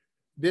Freaky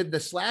did the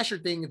slasher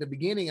thing at the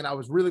beginning, and I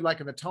was really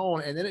liking the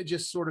tone, and then it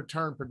just sort of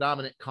turned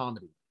predominant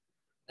comedy.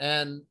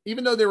 And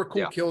even though there were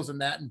cool kills in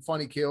that and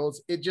funny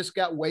kills, it just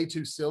got way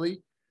too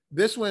silly.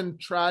 This one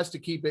tries to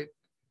keep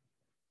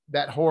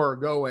that horror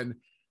going,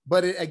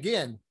 but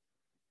again,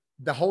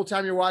 the whole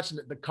time you're watching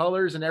it, the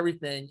colors and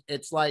everything,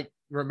 it's like,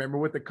 remember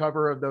what the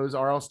cover of those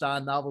R.L.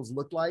 Stine novels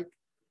looked like?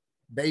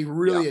 They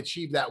really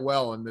achieved that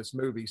well in this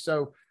movie.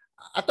 So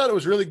I thought it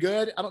was really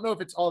good. I don't know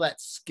if it's all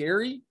that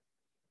scary.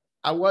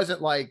 I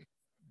wasn't like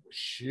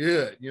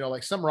shit, you know,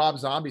 like some Rob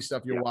Zombie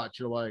stuff you'll watch,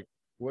 you're like,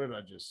 what did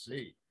I just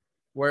see?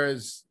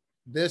 Whereas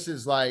this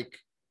is like,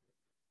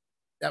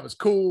 that was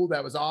cool,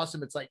 that was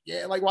awesome. It's like,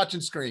 yeah, like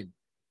watching Scream.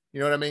 You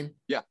know what I mean?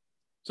 Yeah.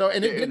 So,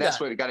 and it did and that's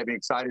that. what got me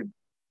excited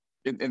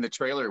in the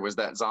trailer was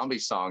that zombie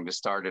song to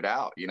start it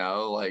out, you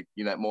know, like,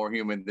 you know, that more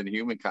human than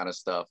human kind of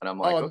stuff. And I'm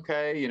like,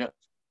 okay, you know,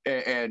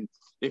 and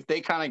if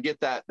they kind of get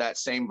that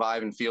same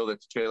vibe and feel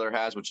that the trailer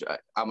has, which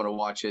I'm going to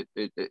watch it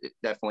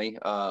definitely.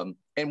 And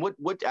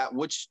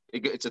which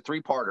it's a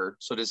 3-parter.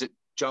 So does it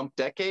jump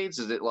decades?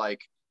 Is it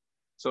like,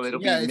 so it'll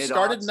be it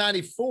started in mid-aughts?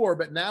 94,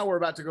 but now we're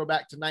about to go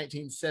back to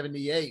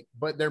 1978,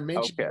 but they're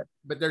mentioned,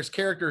 but there's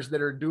characters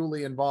that are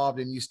dually involved,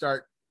 and you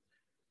start,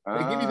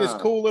 they give you this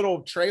cool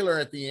little trailer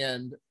at the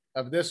end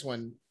of this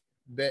one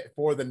that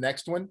for the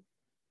next one,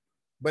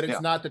 but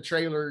it's not the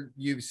trailer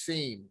you've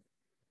seen.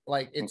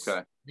 Like, it's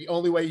the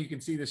only way you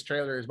can see this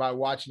trailer is by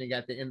watching it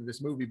at the end of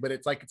this movie, but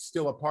it's like, it's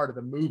still a part of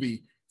the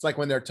movie. It's like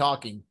when they're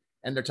talking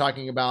and they're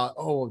talking about,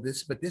 oh,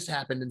 this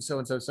happened and so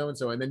and so, so and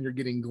so, and then you're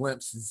getting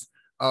glimpses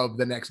of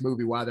the next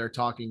movie while they're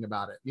talking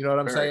about it. You know what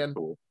I'm saying?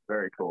 Cool.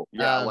 Very cool.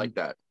 Yeah, I like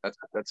that.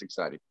 That's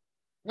exciting.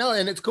 No,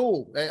 and it's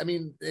cool. I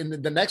mean, and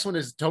the next one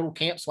is total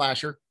camp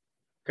slasher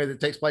because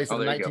it takes place in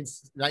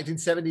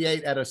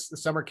 1978 at a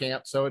summer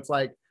camp. So it's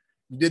like,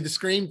 you did the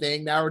Scream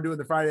thing. Now we're doing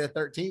the Friday the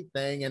 13th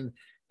thing.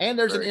 And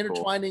there's an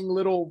intertwining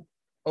little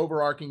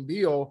overarching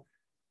deal.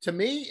 To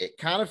me, it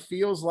kind of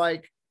feels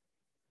like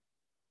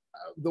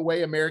the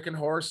way American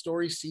Horror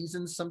Story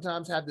seasons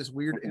sometimes have this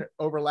weird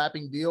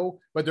overlapping deal,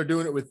 but they're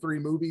doing it with 3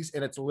 movies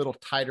and it's a little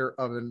tighter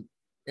of an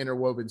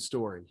interwoven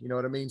story. You know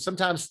what I mean?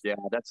 Sometimes. Yeah,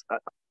 that's,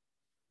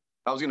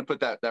 I was going to put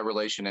that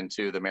relation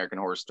into the American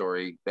Horror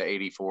Story. The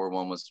 84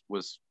 one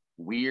was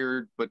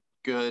weird, but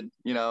good.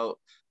 You know,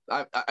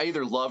 I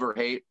either love or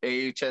hate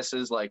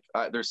AHSs. Like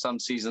there's some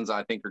seasons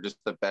I think are just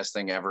the best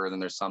thing ever. And then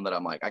there's some that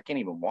I'm like, I can't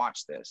even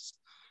watch this,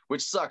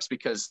 which sucks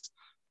because,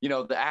 you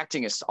know, the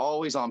acting is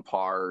always on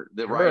par.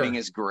 The writing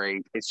is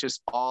great. It's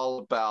just all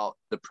about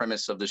the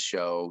premise of the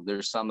show.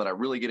 There's some that I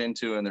really get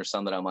into, and there's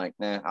some that I'm like,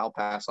 I'll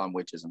pass on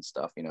witches and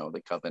stuff, you know,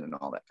 the Coven and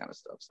all that kind of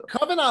stuff. So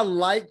Coven I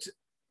liked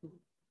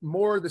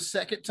more the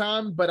second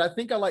time, but I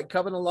think I like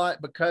Coven a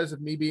lot because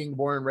of me being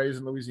born and raised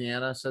in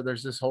Louisiana. So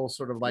there's this whole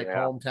sort of like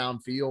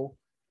hometown feel.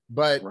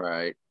 But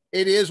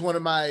it is one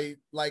of my,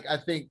 like, I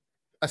think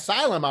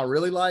Asylum I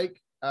really like.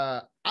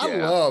 I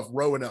love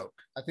Roanoke.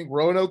 I think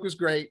Roanoke was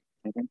great.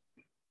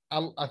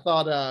 Mm-hmm. I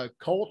thought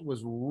Cult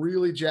was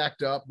really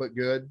jacked up, but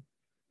good.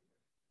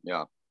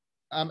 Yeah.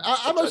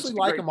 I mostly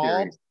like them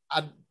all.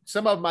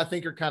 Some of them I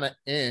think are kind of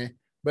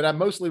but I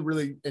mostly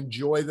really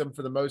enjoy them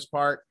for the most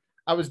part.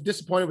 I was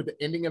disappointed with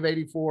the ending of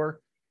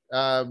 84.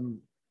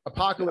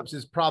 Apocalypse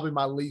is probably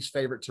my least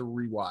favorite to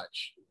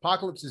rewatch.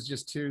 Apocalypse is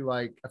just too,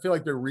 like, I feel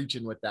like they're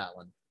reaching with that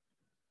one.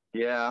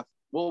 Yeah.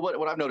 Well,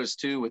 what I've noticed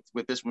too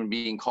with this one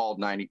being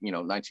called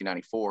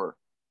 1994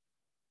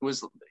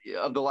 was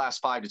of the last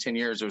 5 to 10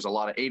 years, there was a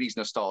lot of 80s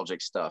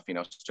nostalgic stuff, you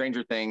know,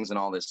 Stranger Things and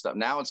all this stuff.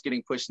 Now it's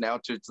getting pushed now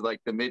to like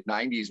the mid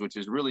 90s, which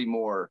is really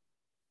more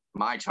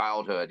my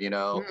childhood, you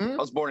know. I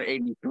was born in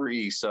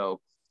 83, so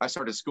I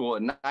started school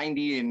in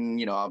 90, and,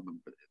 you know,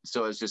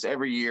 so it's just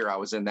every year I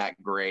was in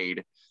that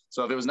grade.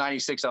 So if it was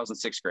 96, I was in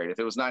 6th grade. If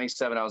it was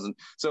 97, I was in,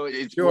 so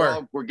it's,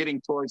 we're getting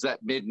towards that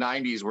mid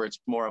 90s where it's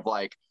more of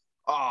like,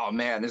 oh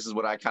man, this is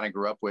what I kind of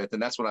grew up with.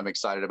 And that's what I'm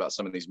excited about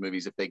some of these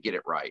movies, if they get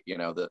it right, you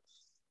know, the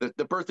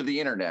birth of the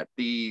internet,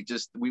 we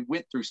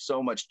went through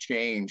so much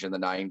change in the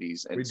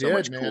 90s and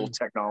much cool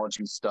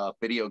technology stuff,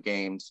 video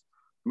games,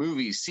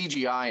 movies,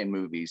 CGI in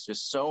movies,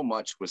 just so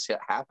much was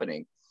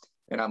happening.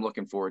 And I'm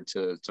looking forward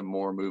to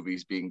more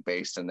movies being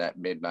based in that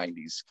mid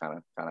 90s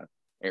kind of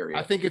area.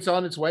 I think it's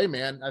on its way,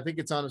 man. I think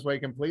it's on its way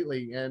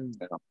completely. And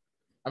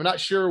I'm not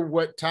sure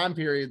what time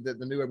period that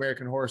the new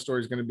American Horror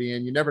Story is going to be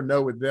in. You never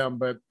know with them,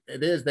 but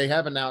it is. They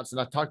have announced, and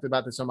I talked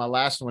about this on my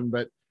last one,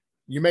 but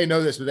you may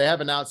know this, but they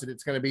have announced that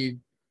it's going to be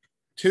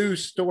 2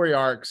 story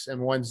arcs in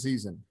 1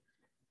 season.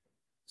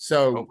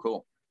 So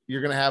cool.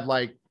 You're going to have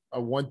like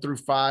a 1 through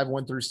 5,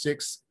 1 through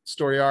 6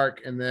 story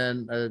arc, and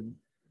then a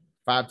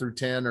 5 through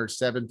 10 or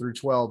 7 through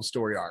 12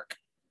 story arc.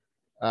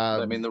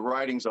 I mean, the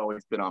writing's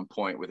always been on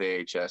point with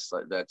AHS.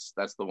 Like that's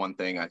the one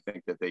thing I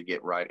think that they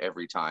get right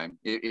every time.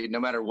 No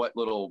matter what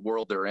little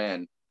world they're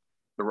in,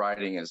 the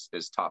writing is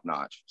top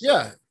notch. So.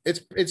 Yeah,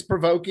 it's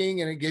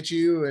provoking and it gets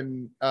you,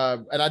 and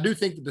I do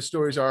think that the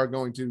stories are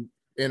going to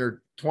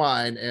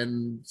intertwine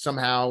and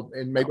somehow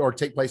and maybe or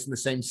take place in the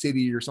same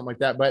city or something like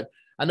that. But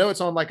I know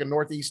it's on like a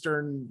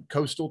northeastern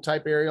coastal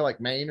type area, like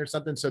Maine or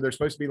something. So there's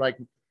supposed to be like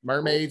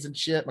mermaids and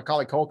shit.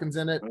 Macaulay Culkin's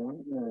in it.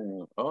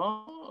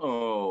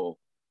 Oh.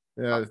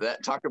 Yeah.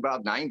 Talk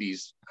about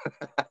 90s.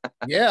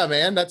 Yeah,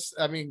 man.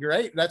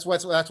 Great. That's why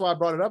I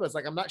brought it up. It's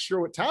like, I'm not sure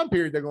what time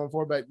period they're going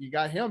for, but you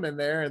got him in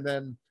there. And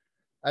then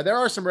there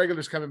are some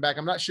regulars coming back.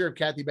 I'm not sure if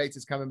Kathy Bates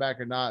is coming back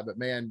or not, but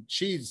man,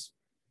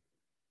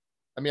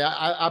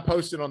 I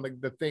posted on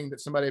the thing that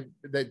somebody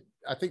that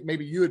I think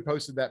maybe you had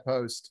posted that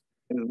post.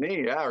 It was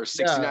me. Yeah. Her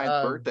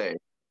 69th birthday.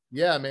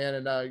 Yeah, man.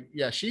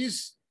 And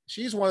she's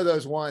one of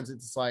those ones.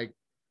 It's like,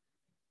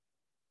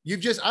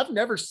 I've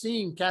never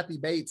seen Kathy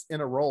Bates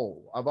in a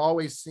role. I've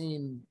always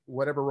seen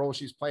whatever role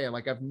she's playing.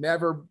 Like I've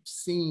never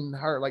seen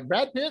her like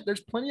Brad Pitt. There's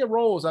plenty of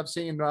roles I've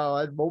seen.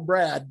 Old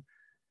Brad,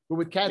 but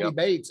with Kathy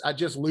Bates, I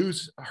just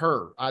lose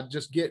her. I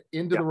just get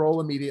into the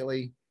role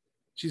immediately.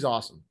 She's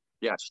awesome.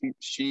 Yeah,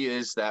 she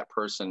is that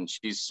person.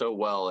 She's so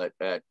well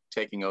at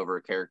taking over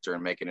a character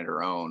and making it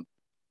her own.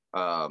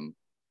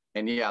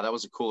 And yeah, that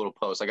was a cool little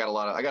post. I got a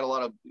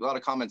lot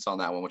of comments on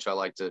that one, which I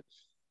like to.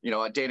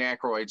 Dana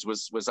Aykroyd's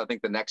was I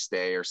think the next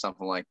day or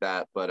something like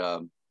that. But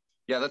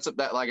yeah,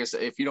 that like I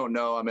said, if you don't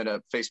know, I'm in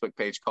a Facebook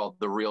page called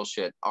The Real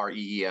Shit,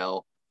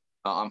 REEL,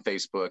 on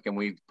Facebook, and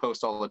we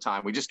post all the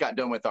time. We just got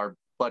done with our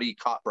buddy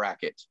cop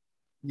bracket.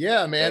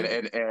 Yeah, man.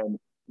 And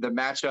the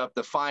matchup,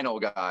 the final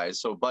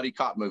guys. So buddy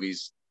cop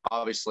movies,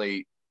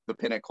 obviously the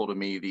pinnacle to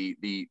me,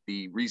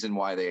 the reason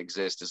why they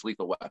exist is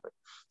Lethal Weapon.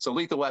 So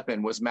Lethal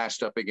Weapon was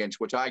matched up against,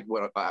 which I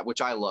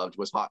loved,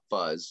 was Hot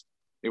Fuzz.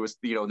 It was,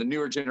 the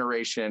newer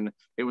generation.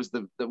 It was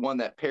the one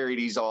that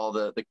parodies all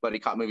the buddy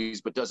cop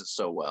movies, but does it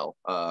so well.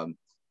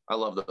 I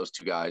love those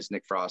two guys,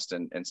 Nick Frost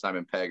and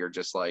Simon Pegg, are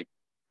just like,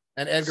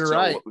 and Edgar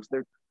Wright.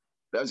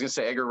 I was gonna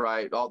say Edgar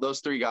Wright, all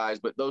those three guys,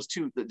 but those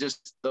two,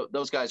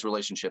 those guys'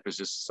 relationship is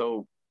just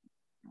so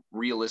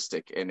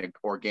realistic and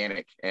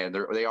organic, and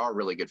they are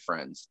really good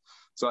friends.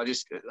 So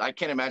I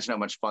can't imagine how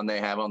much fun they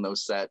have on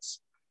those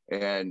sets.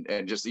 And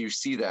just you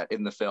see that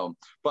in the film,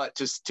 but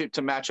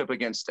to match up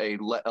against a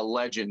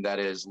legend that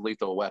is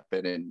Lethal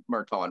Weapon and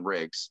Murtaugh and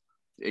Riggs,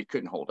 it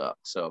couldn't hold up.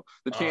 So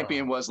the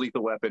champion was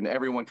Lethal Weapon.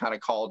 Everyone kind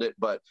of called it,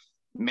 but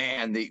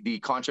man, the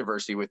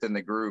controversy within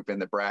the group and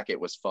the bracket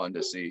was fun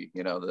to see.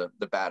 The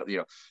battle.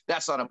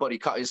 That's not a buddy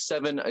cop. Is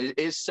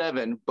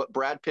Seven, but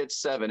Brad Pitt's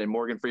Seven and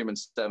Morgan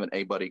Freeman's Seven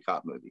a buddy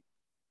cop movie?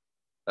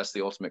 That's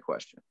the ultimate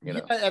question. Yeah,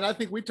 and I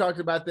think we talked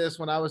about this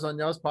when I was on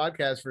y'all's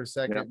podcast for a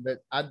second. But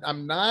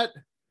I'm not.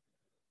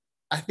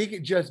 I think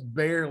it just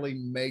barely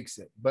makes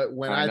it. But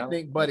when I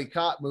think buddy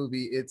cop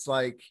movie, it's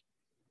like,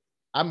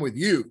 I'm with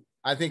you.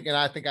 I think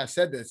I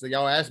said this. So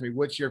y'all asked me,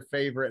 what's your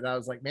favorite? And I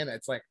was like, man,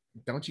 it's like,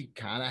 don't you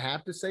kind of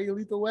have to say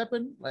Lethal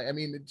Weapon? Like, I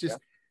mean, it just,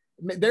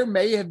 there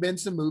may have been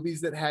some movies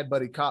that had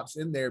buddy cops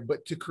in there,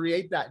 but to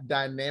create that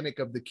dynamic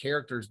of the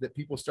characters, that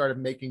people started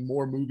making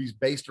more movies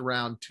based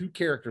around two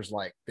characters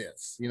like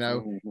this,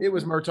 it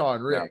was Murtaugh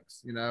and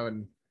Riggs,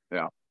 and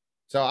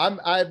so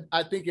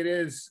I think it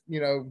is,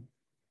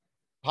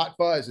 Hot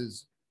Fuzz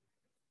is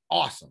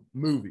awesome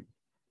movie,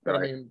 but I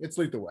mean, it's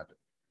Lethal Weapon.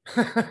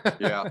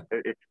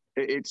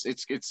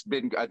 It's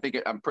been. I think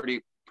I'm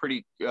pretty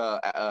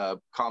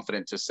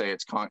confident to say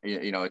it's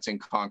in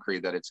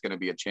concrete that it's going to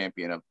be a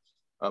champion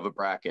of a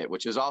bracket,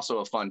 which is also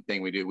a fun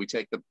thing we do. We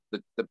take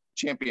the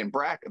champion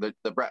bracket,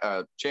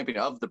 the champion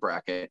of the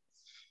bracket,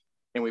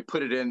 and we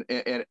put it in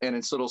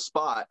its little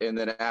spot, and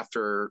then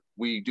after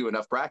we do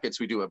enough brackets,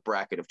 we do a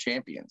bracket of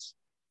champions,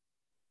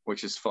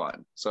 which is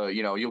fun. So,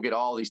 you'll get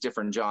all these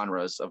different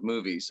genres of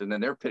movies, and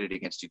then they're pitted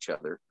against each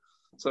other.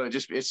 So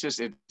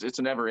it's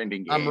a never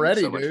ending game. I'm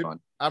ready, dude.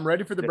 I'm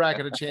ready for the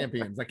bracket of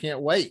champions. I can't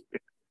wait.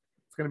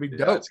 It's going to be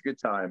dope. It's a good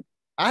time.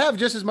 I have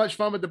just as much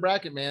fun with the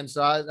bracket, man.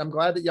 So I'm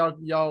glad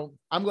that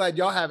I'm glad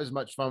y'all have as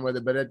much fun with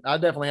it, but I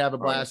definitely have a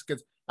blast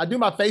because I do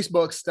my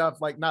Facebook stuff,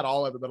 like not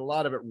all of it, but a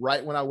lot of it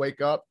right when I wake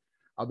up.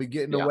 I'll be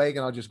getting awake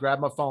and I'll just grab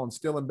my phone,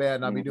 still in bed,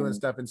 and I'll be doing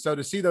stuff. And so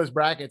to see those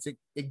brackets,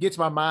 it gets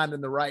my mind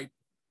in the right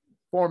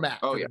format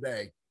for the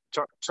day.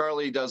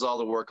 Charlie does all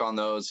the work on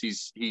those.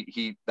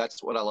 He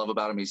that's what I love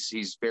about him.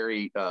 He's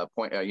very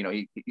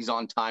he's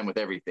on time with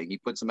everything. He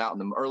puts them out in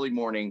the early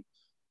morning,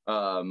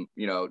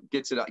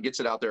 gets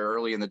it out there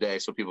early in the day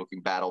so people can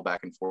battle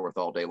back and forth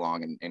all day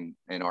long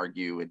and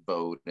argue and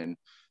vote and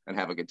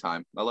have a good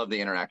time. I love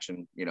the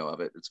interaction, of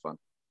it. It's fun.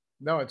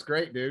 No, it's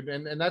great, dude.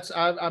 And that's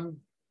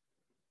I'm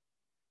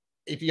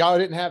if y'all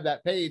didn't have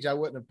that page, I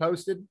wouldn't have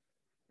posted,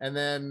 and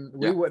then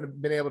we wouldn't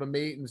have been able to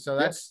meet. And so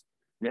that's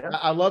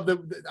I love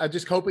I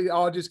just hope it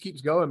all just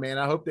keeps going, man.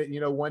 I hope that,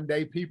 one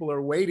day people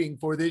are waiting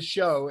for this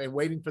show and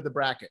waiting for the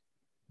bracket.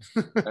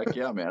 Heck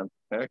yeah, man.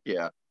 Heck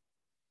yeah.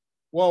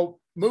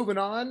 Well, moving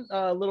on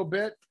a little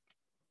bit.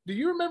 Do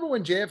you remember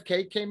when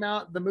JFK came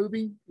out, the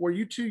movie? Were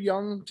you too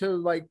young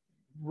to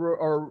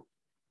or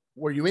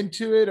were you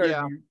into it?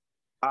 Or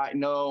I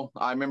know.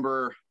 I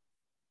remember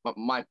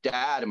my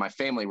dad and my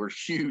family were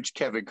huge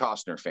Kevin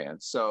Costner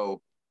fans. So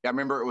I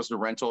remember it was a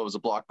rental. It was a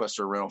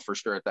Blockbuster rental for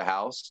sure at the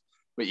house.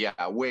 But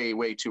yeah, way,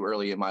 way too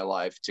early in my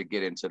life to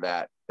get into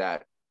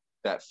that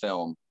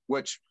film,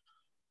 which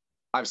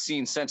I've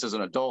seen since as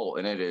an adult,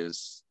 and it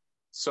is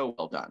so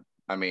well done.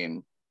 I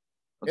mean,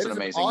 it's an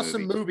amazing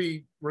awesome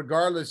movie,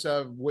 regardless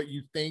of what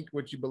you think,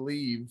 what you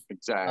believe.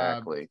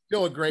 Exactly.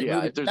 Still a great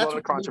movie. There's a lot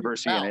of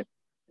controversy in it.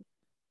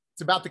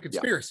 It's about the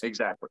conspiracy. Yeah,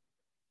 exactly.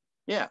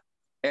 Yeah.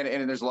 And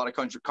there's a lot of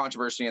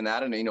controversy in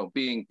that. And,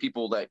 being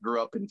people that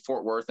grew up in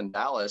Fort Worth and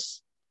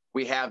Dallas,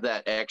 we have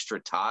that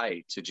extra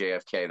tie to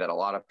JFK that a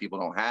lot of people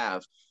don't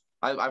have.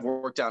 I've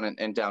worked down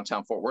in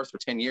downtown Fort Worth for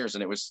 10 years,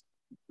 and it was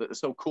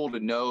so cool to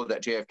know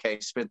that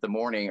JFK spent the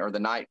morning or the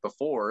night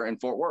before in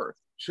Fort Worth.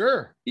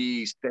 Sure.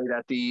 He stayed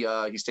at the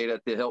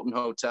Hilton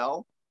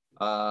Hotel.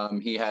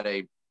 He had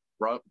a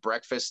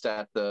breakfast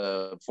at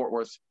the Fort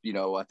Worth,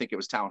 I think it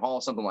was Town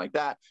Hall, something like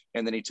that.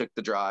 And then he took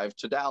the drive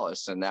to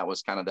Dallas. And that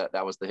was kind of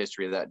that was the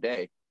history of that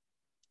day.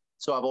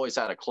 So I've always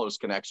had a close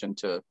connection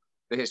to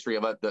the history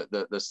of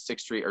the 6th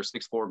Street or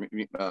 6th floor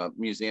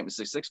museum. Is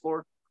it 6th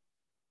floor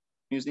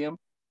museum?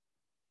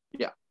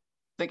 Yeah.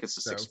 I think it's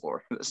the 6th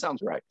floor. That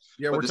sounds right.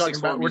 Yeah, we're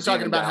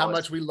talking about how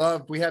much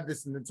we have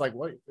this, and it's like,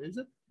 wait, is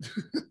it?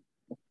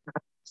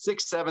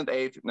 6th, 7th,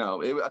 8th.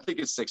 No, I think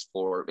it's 6th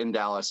floor in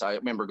Dallas. I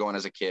remember going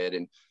as a kid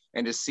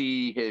and to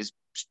see his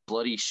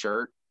bloody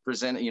shirt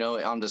presented,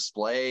 on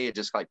display, it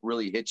just like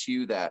really hits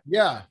you that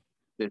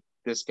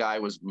this guy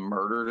was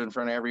murdered in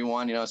front of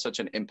everyone. Such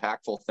an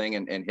impactful thing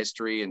in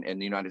history in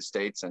the United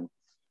States, and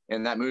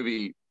that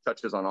movie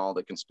touches on all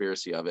the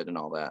conspiracy of it and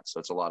all that. So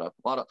it's a lot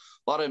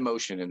of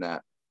emotion in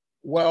that.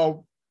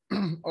 Well,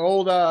 good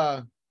old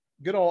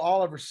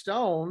Oliver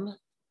Stone,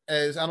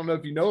 as I don't know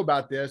if you know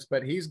about this,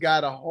 but he's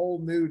got a whole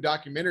new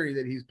documentary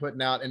that he's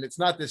putting out, and it's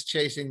not this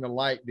chasing the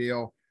light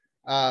deal.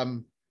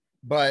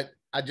 But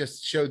I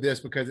just showed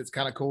this because it's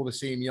kind of cool to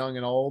see him young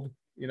and old,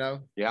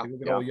 Look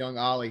at old young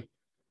Ollie.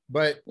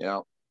 But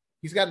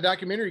he's got a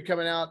documentary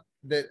coming out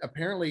that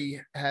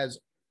apparently has.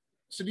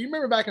 So do you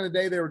remember back in the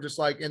day, they were just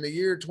like, in the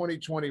year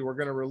 2020, we're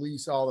going to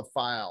release all the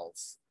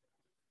files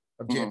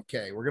of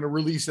JFK. We're going to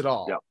release it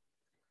all.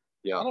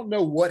 Yeah. I don't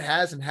know what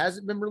has and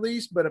hasn't been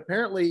released, but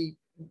apparently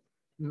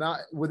not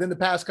within the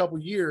past couple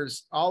of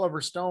years,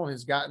 Oliver Stone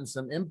has gotten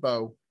some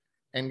info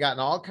and gotten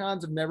all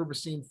kinds of never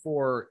seen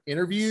before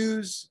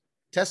interviews,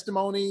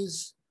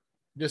 testimonies,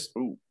 just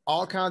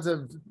all kinds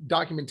of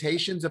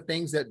documentations of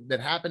things that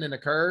happened and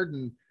occurred.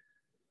 And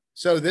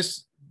so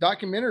this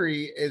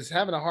documentary is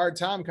having a hard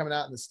time coming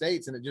out in the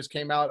States, and it just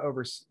came out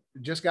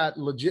just got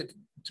legit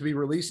to be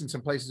released in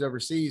some places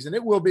overseas. And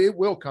it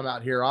will come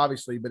out here,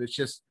 obviously, but it's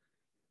just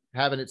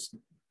I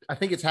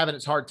think it's having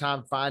its hard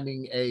time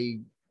finding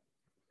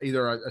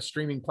either a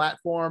streaming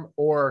platform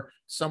or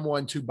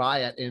someone to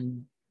buy it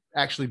and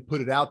actually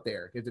put it out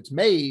there, because it's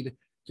made,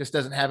 just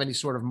doesn't have any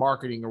sort of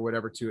marketing or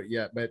whatever to it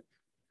yet. But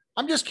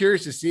I'm just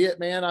curious to see it,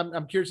 man.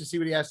 I'm curious to see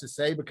what he has to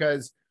say,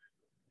 because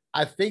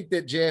I think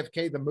that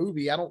JFK, the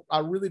movie, I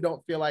really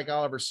don't feel like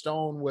Oliver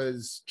Stone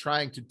was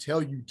trying to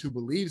tell you to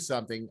believe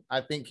something. I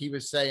think he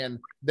was saying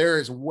there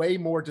is way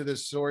more to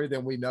this story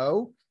than we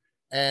know.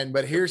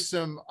 But here's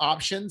some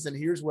options, and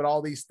here's what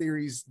all these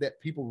theories that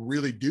people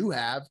really do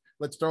have.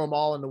 Let's throw them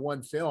all into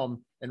one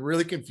film and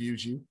really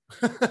confuse you.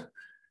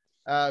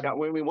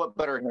 What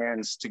better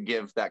hands to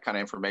give that kind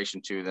of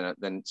information to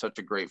than such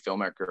a great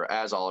filmmaker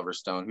as Oliver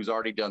Stone, who's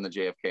already done the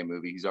JFK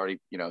movie. He's already,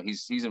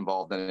 he's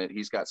involved in it.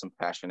 He's got some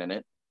passion in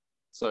it.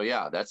 So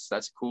yeah,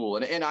 that's cool.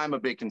 And I'm a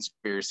big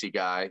conspiracy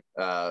guy.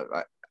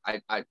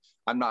 I'm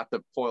not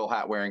the foil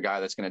hat wearing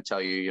guy that's going to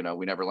tell you,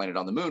 we never landed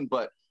on the moon,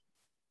 but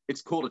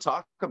it's cool to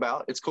talk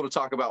about. It's cool to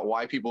talk about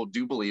why people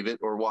do believe it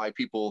or why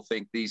people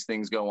think these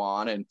things go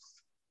on. And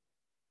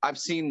I've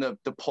seen the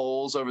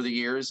polls over the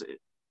years.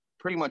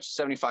 Pretty much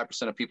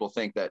 75% of people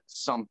think that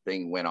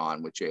something went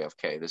on with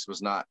JFK. This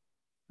was not,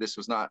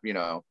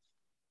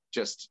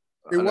 just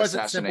it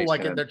wasn't simple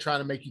like they're trying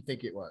to make you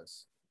think it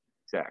was.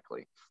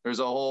 Exactly. There's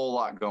a whole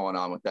lot going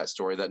on with that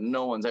story that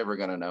no one's ever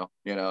going to know.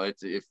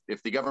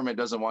 If the government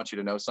doesn't want you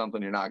to know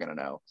something, you're not going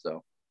to know.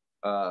 So,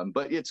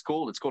 but it's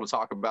cool. It's cool to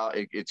talk about.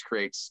 It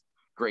creates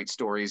great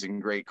stories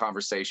and great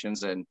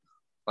conversations. And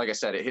like I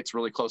said, it hits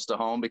really close to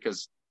home,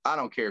 because I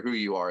don't care who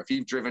you are. If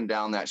you've driven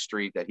down that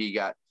street that he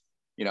got,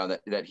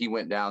 that he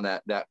went down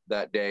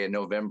that day in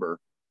November,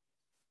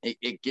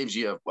 it gives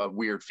you a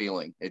weird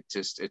feeling.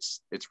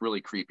 It's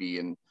really creepy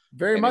and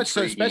very much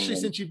so, especially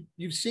since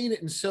you've seen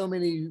it in so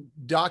many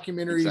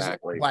documentaries,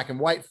 exactly. Black and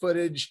white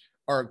footage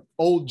or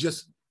old,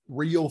 just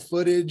real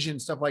footage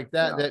and stuff like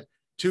that, that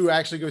to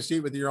actually go see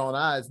it with your own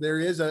eyes, there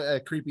is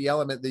a creepy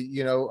element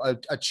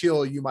that, a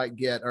chill you might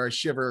get or a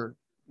shiver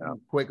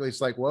quickly. It's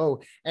like,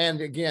 whoa.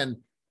 And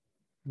again,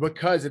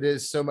 because it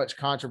is so much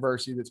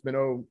controversy that's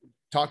been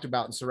talked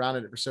about and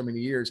surrounded it for so many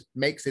years,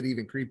 makes it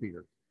even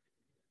creepier.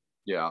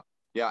 Yeah.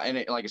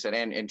 And like I said,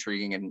 and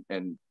intriguing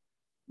and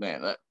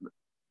man,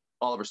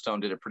 Oliver Stone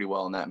did it pretty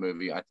well in that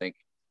movie. I think,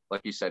 like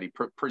you said, he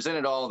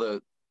presented all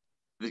the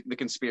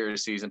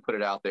conspiracies and put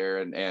it out there,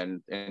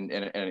 and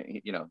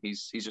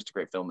he's just a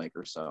great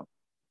filmmaker, so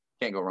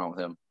can't go wrong with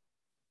him.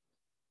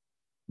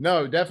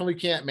 No, definitely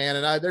can't, man.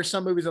 And there's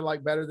some movies I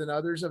like better than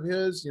others of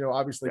his.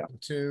 Obviously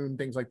Platoon,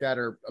 things like that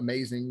are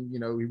amazing.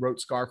 He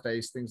wrote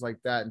Scarface, things like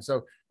that, and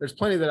so there's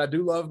plenty that I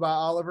do love by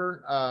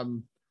Oliver.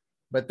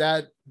 But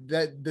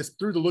this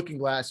Through the Looking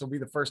Glass will be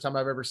the first time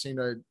I've ever seen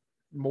I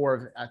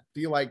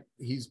feel like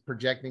he's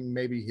projecting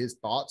maybe his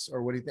thoughts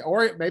or what he thinks,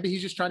 or maybe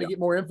he's just trying to get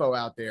more info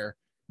out there,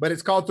 but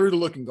it's called Through the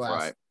Looking Glass.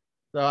 Right.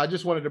 So I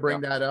just wanted to bring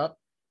that up.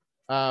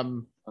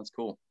 That's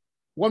cool.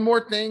 One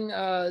more thing,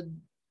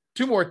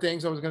 two more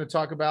things I was going to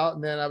talk about,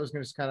 and then I was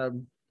going to kind of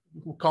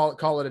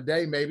call it a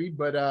day maybe,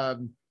 but I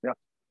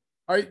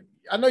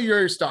know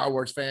you're a Star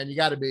Wars fan. You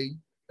got to be,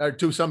 or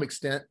to some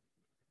extent.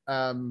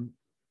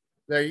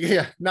 There you go.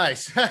 Yeah,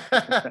 nice.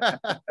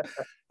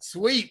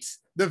 Sweet.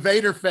 The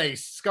Vader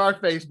face,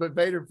 Scarface, but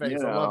Vader face.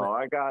 You I love it. know,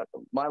 I got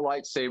my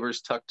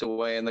lightsabers tucked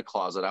away in the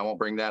closet. I won't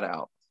bring that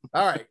out.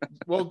 All right.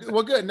 Well,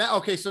 good. Now,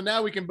 okay. So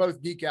now we can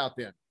both geek out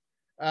then.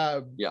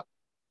 Yeah.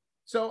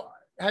 So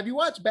have you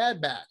watched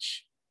Bad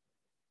Batch?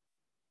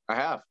 I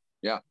have.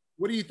 Yeah.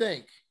 What do you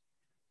think?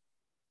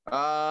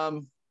 I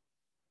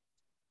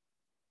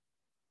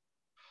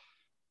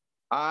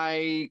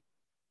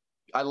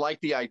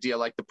like the idea,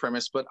 like the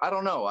premise, but I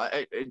don't know.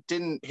 It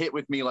didn't hit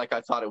with me like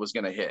I thought it was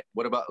going to hit.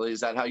 What about,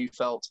 is that how you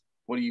felt?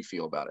 What do you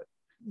feel about it?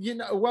 You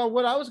know, well,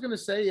 what I was going to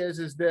say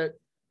is that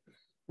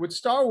with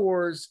Star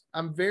Wars,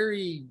 I'm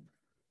very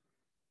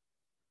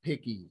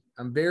picky.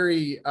 I'm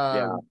very,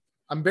 I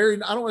don't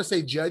want to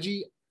say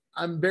judgy.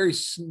 I'm very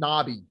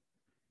snobby.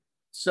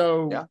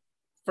 So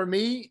for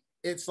me,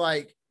 it's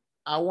like,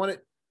 I want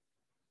it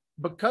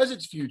because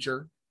it's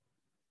future.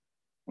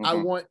 I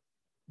want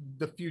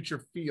the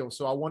future feel.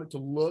 So I want it to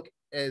look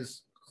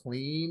as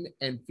clean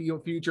and feel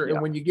future.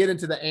 And when you get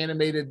into the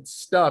animated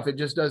stuff, it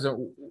just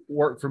doesn't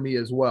work for me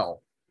as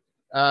well.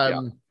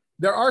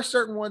 There are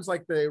certain ones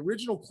like the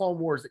original Clone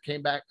Wars that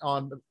came back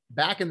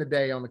in the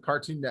day on the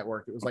Cartoon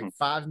Network. It was like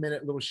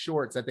 5-minute little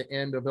shorts at the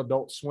end of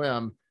Adult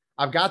Swim.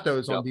 I've got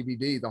those on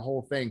DVD, the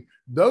whole thing.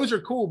 Those are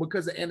cool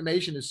because the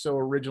animation is so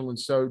original and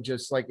so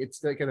just like,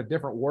 it's like in a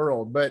different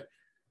world. But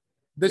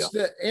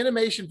the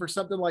animation for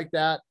something like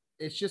that,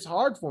 it's just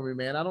hard for me,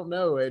 man. I don't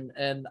know.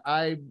 And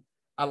I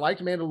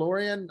liked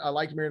Mandalorian. I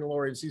liked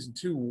Mandalorian season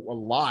 2 a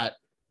lot.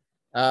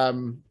 I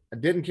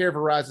didn't care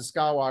for Rise of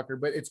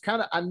Skywalker, but it's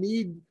kind of, I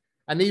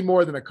need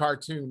more than a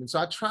cartoon. And so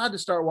I tried to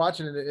start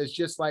watching it. It's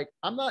just like,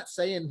 I'm not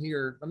going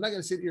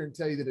to sit here and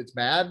tell you that it's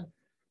bad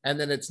and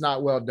then it's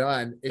not well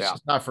done. It's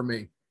just not for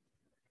me.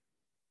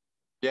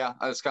 Yeah,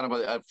 that's kind of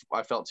what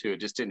I felt too.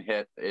 It just didn't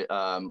hit.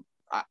 I'm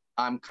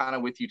kind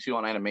of with you too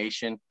on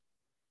animation.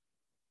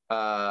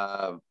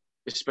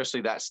 Especially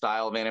that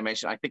style of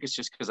animation. I think it's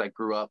just because I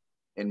grew up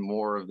in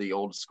more of the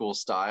old school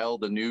style.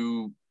 The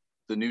new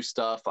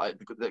stuff,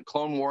 the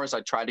Clone Wars,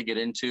 I tried to get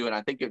into, and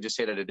I think it just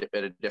hit at a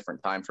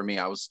different time for me.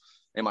 I was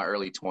in my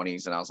early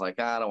 20s, and I was like,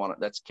 I don't want to.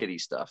 That's kiddie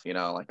stuff, you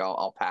know. Like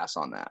I'll pass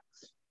on that.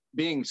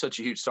 Being such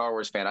a huge Star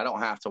Wars fan, I don't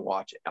have to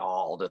watch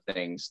all the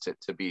things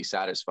to be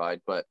satisfied.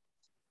 But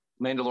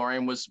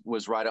Mandalorian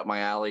was right up my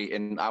alley,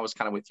 and I was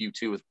kind of with you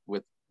too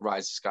with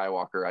Rise of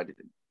Skywalker.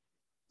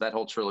 That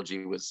whole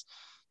trilogy was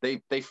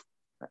they.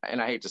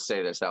 And I hate to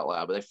say this out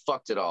loud, but they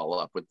fucked it all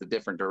up with the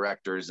different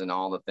directors and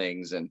all the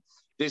things. And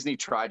Disney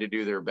tried to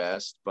do their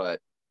best, but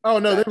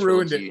they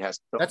ruined it.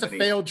 That's a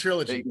failed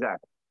trilogy.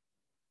 Exactly.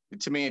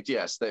 To me,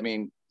 yes. I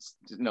mean,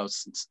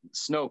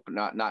 Snoke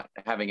not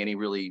having any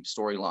really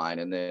storyline,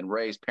 and then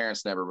Rey's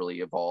parents never really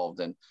evolved,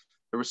 and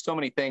there were so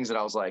many things that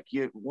I was like,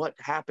 what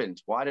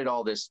happened? Why did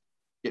all this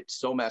get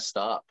so messed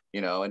up? You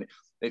know, and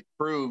it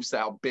proves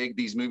how big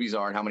these movies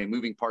are and how many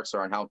moving parts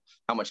are and how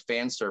much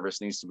fan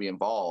service needs to be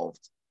involved.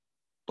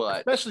 But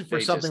especially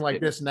for something like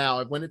this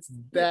now, when it's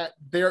that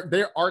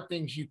there are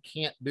things you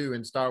can't do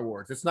in Star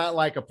Wars. It's not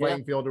like a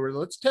playing field where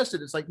let's test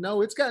it. It's like,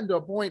 no, it's gotten to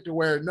a point to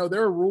where no,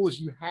 there are rules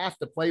you have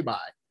to play by.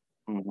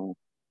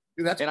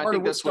 That's part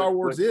of what Star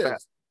Wars is.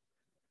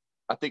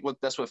 I think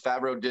that's what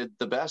Favreau did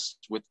the best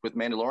with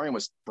Mandalorian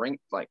was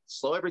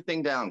slow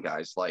everything down,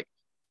 guys. Like,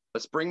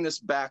 let's bring this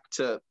back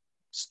to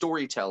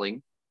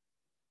storytelling.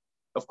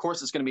 Of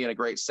course, it's going to be in a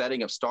great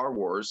setting of Star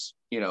Wars.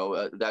 You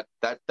know, that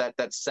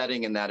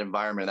setting and that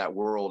environment, that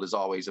world is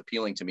always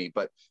appealing to me.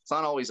 But it's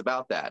not always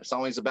about that. It's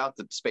always about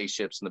the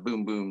spaceships and the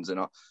boom booms,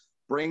 and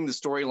bring the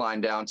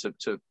storyline down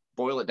to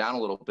boil it down a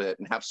little bit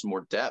and have some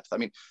more depth. I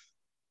mean,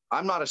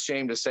 I'm not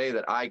ashamed to say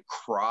that I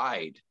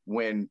cried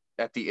when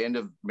at the end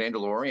of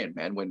Mandalorian,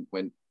 man,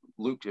 when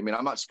Luke. I mean,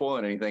 I'm not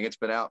spoiling anything. It's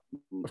been out,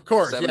 of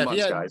course, 7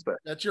 months, guys. But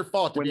that's your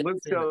fault. When Luke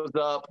shows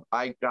up,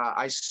 I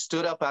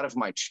stood up out of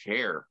my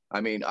chair.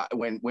 I mean,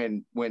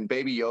 when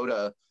Baby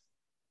Yoda,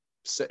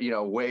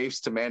 waves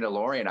to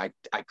Mandalorian,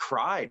 I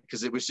cried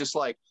because it was just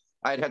like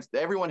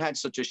everyone had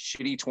such a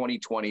shitty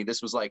 2020.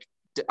 This was like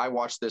I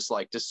watched this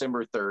like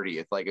December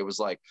 30th. Like it was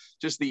like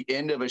just the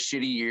end of a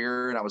shitty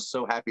year, and I was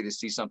so happy to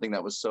see something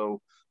that was so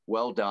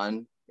well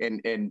done.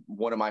 And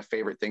one of my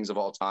favorite things of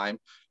all time,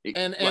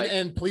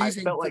 and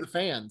pleasing to the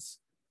fans.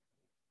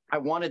 I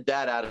wanted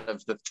that out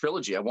of the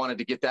trilogy. I wanted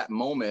to get that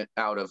moment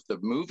out of the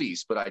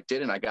movies, but I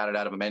didn't. I got it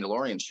out of a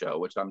Mandalorian show,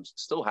 which I'm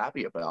still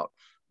happy about.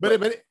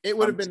 But it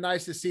would have been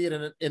nice to see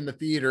it in the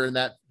theater in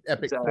that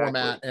epic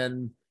format.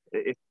 And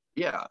to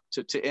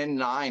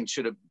N9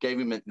 should have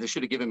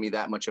given me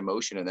that much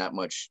emotion and that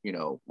much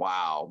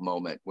wow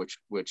moment, which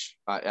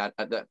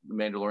that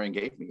Mandalorian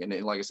gave me. And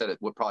like I said, it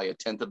was probably a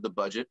tenth of the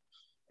budget.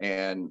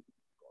 And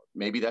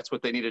maybe that's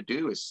what they need to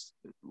do is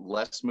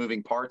less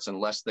moving parts and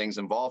less things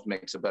involved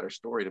makes a better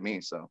story to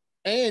me. So,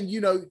 and,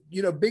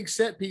 big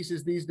set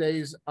pieces these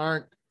days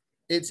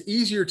it's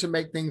easier to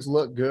make things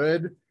look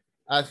good.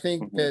 I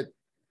think that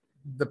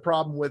the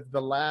problem with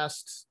the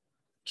last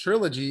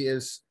trilogy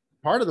is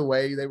part of the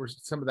way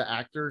some of the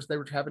actors, they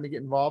were having to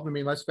get involved. I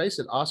mean, let's face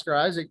it, Oscar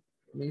Isaac,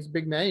 he's a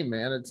big name,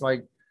 man. It's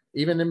like,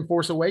 Even in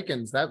Force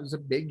Awakens, that was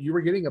you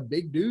were getting a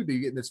big dude to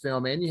get in this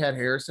film, and you had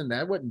Harrison,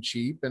 that wasn't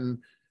cheap. And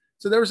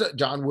so there was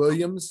John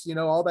Williams,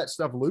 all that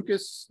stuff.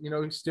 Lucas,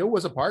 still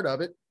was a part of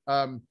it.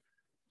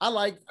 I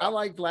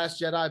liked Last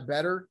Jedi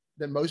better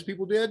than most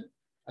people did.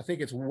 I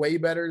think it's way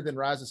better than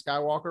Rise of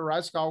Skywalker.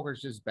 Rise of Skywalker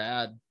is just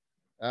bad.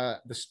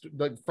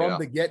 From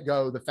the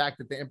get-go, the fact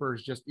that the Emperor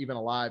is just even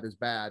alive is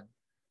bad.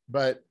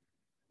 But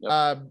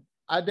I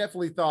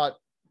definitely thought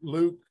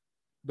the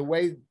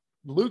way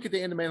Luke at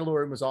the end of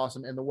Mandalorian was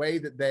awesome, and the way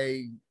that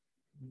they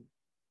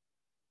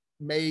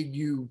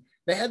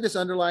had this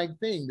underlying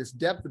thing, this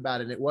depth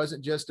about it. It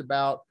wasn't just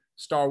about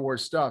Star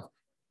Wars stuff.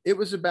 It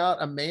was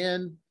about a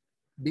man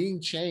being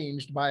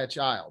changed by a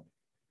child.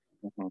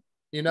 Mm-hmm.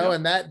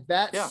 And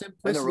that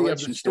simplicity of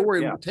the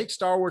story would take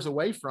Star Wars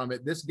away from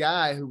it. This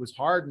guy who was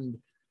hardened,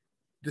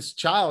 this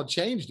child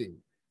changed him.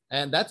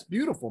 And that's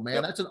beautiful, man.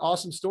 Yep. That's an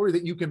awesome story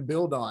that you can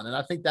build on. And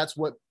I think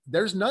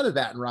there's none of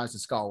that in Rise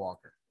of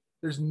Skywalker.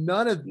 There's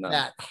none of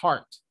that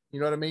heart. You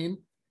know what I mean?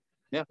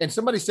 Yeah. And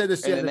somebody said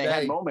this the other day. They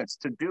had moments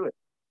to do it.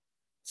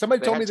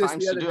 Somebody told me this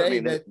the other day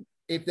that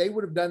if they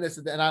would have done this,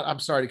 and I'm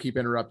sorry to keep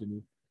interrupting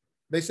you.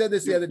 They said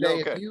this the other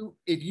day. Okay.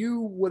 If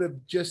you would have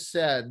just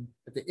said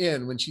at the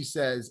end when she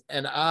says,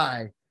 "And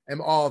I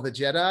am all the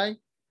Jedi,"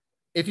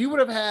 if you would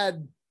have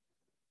had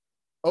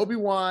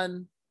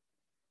Obi-Wan,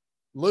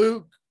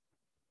 Luke,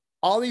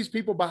 all these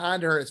people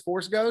behind her as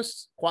Force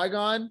ghosts,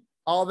 Qui-Gon,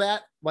 all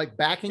that, like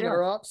backing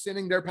her up,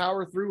 sending their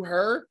power through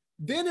her,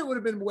 then it would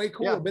have been way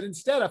cooler. Yeah. But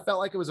instead, I felt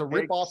like it was a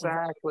ripoff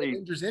of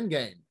Avengers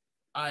Endgame.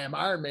 I am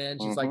Iron Man.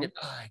 She's like, and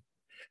I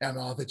am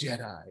all the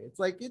Jedi. It's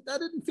like, I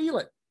didn't feel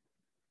it.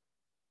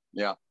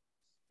 Yeah.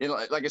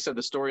 Like I said,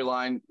 the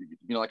storyline,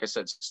 like I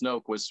said,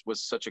 Snoke was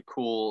such a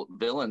cool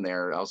villain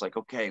there. I was like,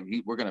 okay,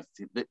 we're going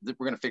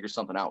to figure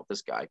something out with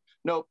this guy.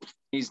 Nope.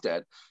 He's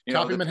dead.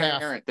 Chop him in half.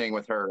 Parent thing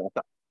with her. I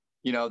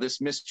thought, this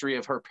mystery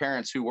of her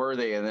parents, who were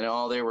they? And then,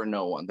 they were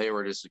no one. They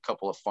were just a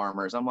couple of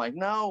farmers. I'm like,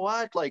 no,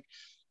 what? Like,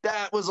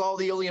 that was all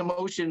the only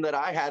emotion that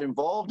I had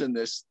involved in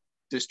this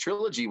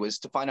trilogy, was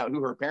to find out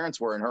who her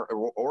parents were and her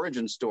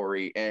origin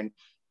story. And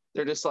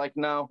they're just like,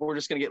 no, we're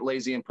just going to get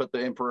lazy and put the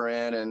Emperor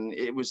in. And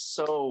it was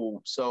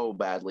so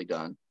badly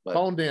done. But,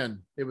 phoned in.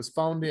 It was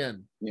phoned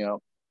in. Yeah.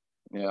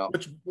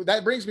 Which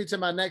that brings me to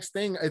my next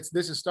thing.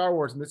 This is Star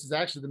Wars. And this is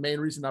actually the main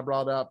reason I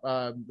brought up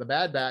the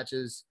Bad Batch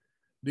is,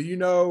 do you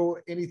know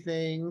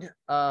anything?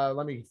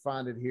 Let me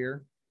find it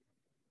here.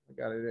 I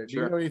got it. Do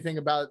you know anything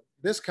about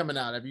this coming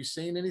out? Have you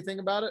seen anything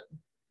about it?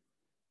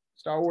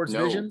 Star Wars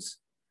Visions?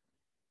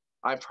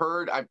 I've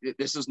heard.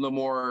 This is the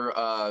more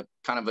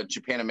kind of a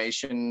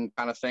Japanimation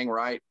kind of thing,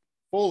 right?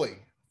 Fully.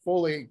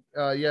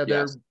 Yeah,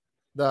 they're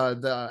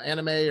the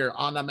anime or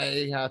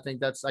anime. I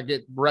think I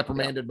get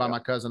reprimanded by my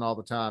cousin all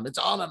the time. It's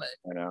anime.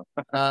 I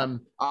know.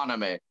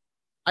 Anime.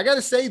 I got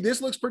to say,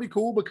 this looks pretty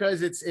cool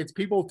because it's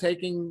people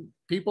taking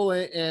people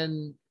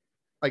in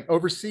like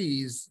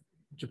overseas,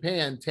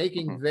 Japan,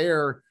 taking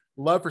their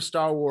love for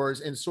Star Wars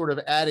and sort of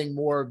adding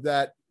more of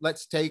that.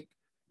 Let's take,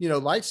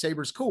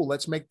 lightsabers, cool.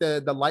 Let's make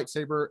the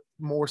lightsaber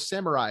more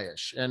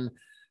samurai-ish. And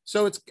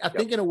so I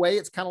think in a way,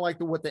 it's kind of like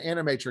what the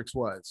Animatrix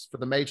was for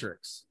the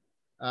Matrix.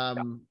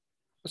 I'm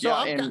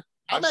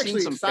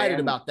actually excited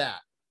about that.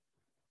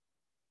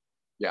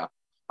 Yeah.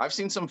 I've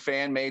seen some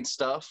fan-made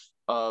stuff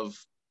of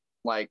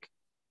like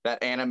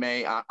that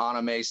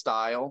anime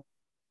style,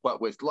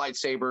 but with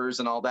lightsabers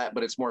and all that,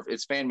 but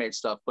it's fan-made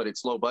stuff, but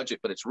it's low budget,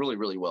 but it's really,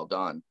 really well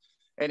done.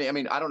 And I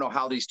mean, I don't know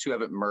how these two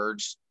haven't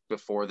merged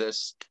before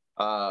this.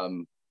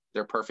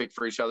 They're perfect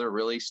for each other,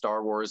 really.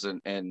 Star Wars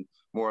and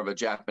more of a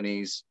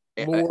Japanese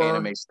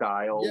anime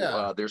style.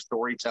 Yeah. Their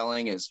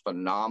storytelling is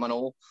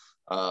phenomenal.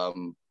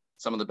 Some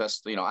of the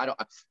best,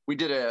 we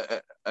did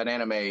an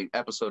anime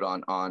episode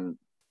on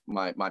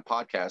my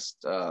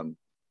podcast.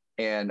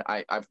 And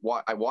I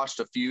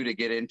watched a few to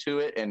get into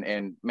it,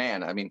 and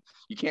man, I mean,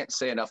 you can't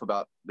say enough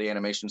about the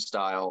animation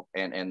style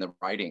and the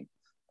writing.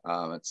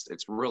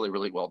 It's really,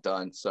 really well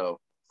done. So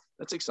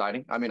that's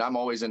exciting. I mean, I'm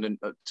always into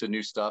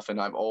new stuff, and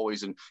I'm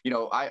always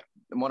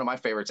one of my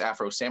favorites,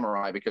 Afro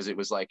Samurai, because it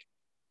was like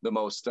the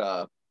most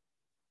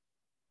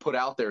put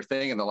out there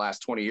thing in the last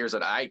 20 years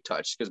that I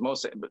touched, because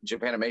most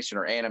Japanimation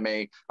or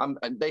anime,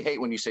 they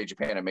hate when you say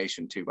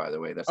Japanimation too, by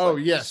the way. That's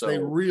yes, they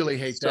really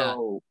hate that.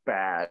 So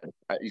bad.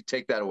 You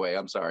take that away.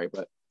 I'm sorry.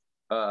 But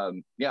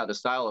the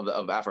style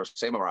of Afro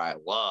Samurai I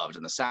loved,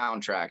 and the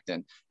soundtrack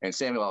and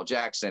Samuel L.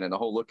 Jackson and the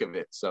whole look of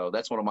it. So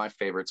that's one of my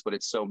favorites, but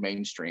it's so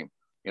mainstream.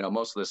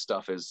 Most of this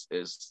stuff is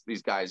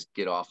these guys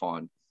get off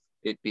on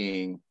it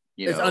being,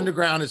 as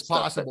underground as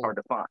possible. Hard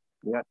to find.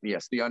 Yeah.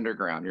 Yes. The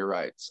underground. You're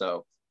right.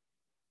 So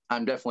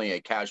I'm definitely a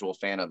casual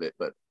fan of it,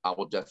 but I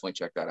will definitely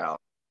check that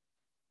out.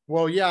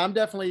 Well, yeah,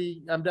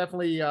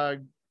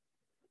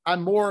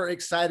 I'm more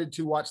excited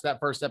to watch that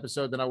first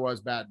episode than I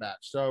was Bad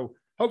Batch. So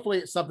hopefully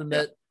it's something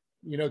that,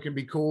 can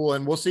be cool.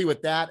 And we'll see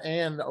with that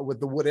and with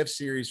the What If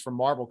series from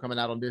Marvel coming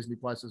out on Disney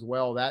Plus as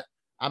well. That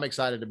I'm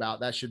excited about.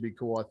 That should be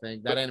cool. I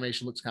think that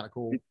animation looks kind of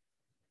cool.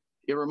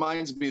 It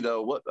reminds me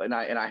though, and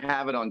I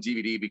have it on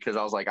DVD because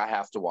I was like, I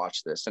have to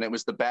watch this. And it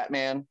was the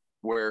Batman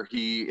where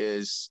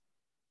he's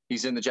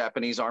in the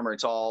Japanese armor.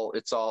 It's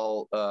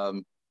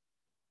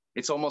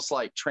almost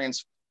like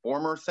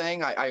Transformer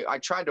thing. I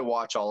tried to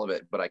watch all of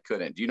it, but I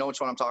couldn't. Do you know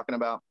which one I'm talking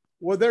about?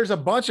 Well, there's a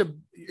bunch of,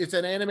 it's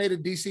an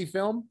animated DC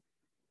film.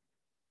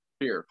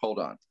 Here, hold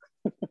on.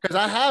 Because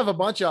I have a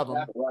bunch of them.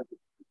 I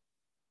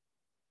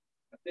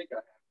think I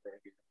have it right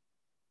here.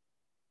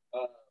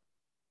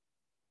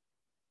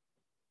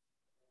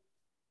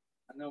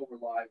 I know we're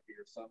live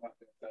here, so I'm not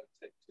going to try to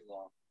take too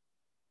long.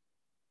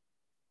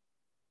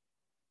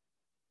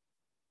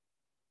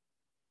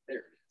 There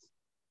it is.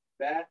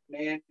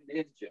 Batman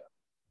Ninja.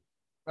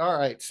 All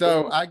right.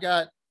 So I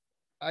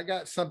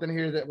got something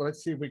here that, well,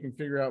 let's see if we can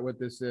figure out what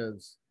this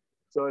is.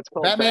 So it's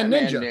called Batman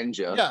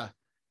Ninja. Yeah.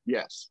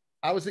 Yes.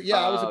 I was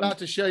about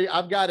to show you.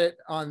 I've got it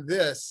on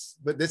this,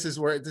 but this is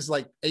where this is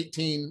like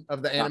 18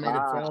 of the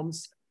animated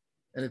films.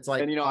 And it's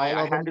like, and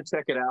I had to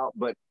check it out,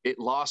 but it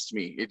lost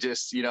me. It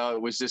just,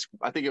 it was just,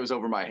 I think it was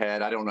over my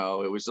head. I don't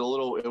know. It was a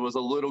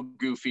little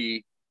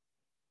goofy.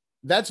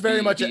 That's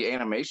very much the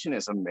animation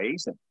is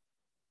amazing.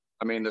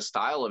 I mean, the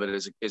style of it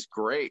is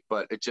great,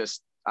 but it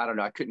just, I don't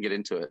know. I couldn't get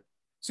into it.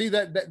 See,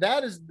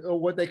 that is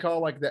what they call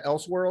like the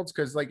Elseworlds,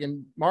 because like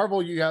in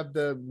Marvel you have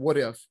the What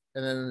If,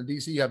 and then in the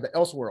DC you have the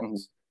Elseworlds. Mm-hmm.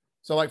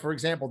 So like, for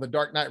example, The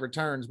Dark Knight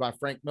Returns by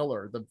Frank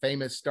Miller, the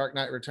famous Dark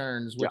Knight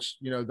Returns, which,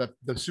 the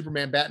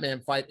Superman Batman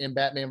fight in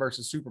Batman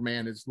versus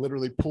Superman is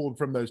literally pulled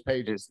from those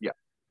pages. Yeah.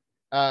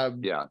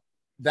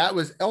 That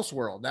was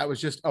Elseworld. That was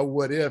just a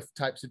what if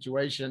type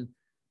situation.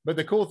 But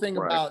the cool thing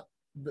about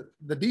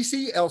the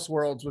DC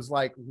Elseworlds was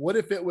like, what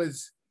if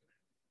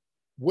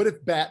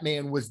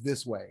Batman was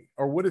this way?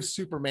 Or what if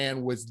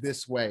Superman was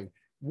this way?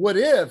 What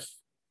if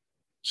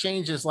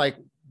changes like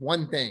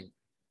one thing?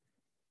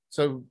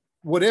 So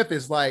what if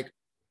is like,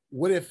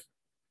 what if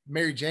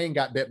Mary Jane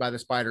got bit by the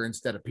spider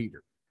instead of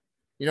Peter?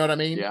 You know what I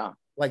mean? Yeah.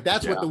 Like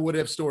that's what the what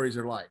if stories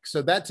are like.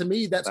 So that to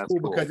me, that's cool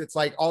because it's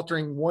like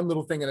altering one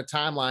little thing in a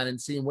timeline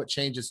and seeing what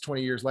changes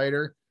 20 years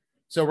later.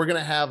 So we're going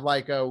to have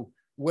like a,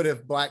 what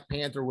if Black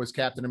Panther was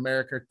Captain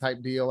America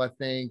type deal, I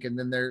think. And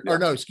then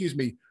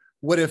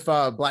what if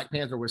Black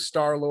Panther was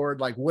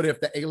Star-Lord? Like what if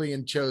the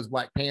alien chose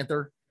Black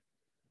Panther?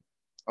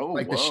 Oh,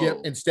 like the ship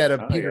instead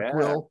of Peter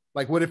Quill?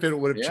 Like what if it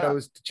would have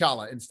chose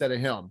T'Challa instead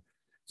of him?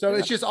 So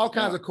it's just all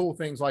kinds of cool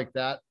things like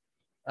that.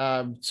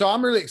 So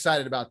I'm really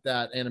excited about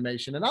that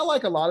animation. And I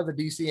like a lot of the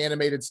DC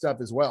animated stuff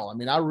as well. I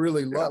mean, I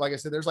really love, like I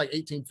said, there's like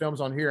 18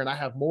 films on here and I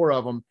have more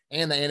of them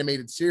and the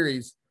animated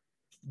series,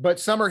 but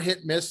some are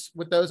hit miss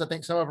with those. I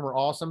think some of them are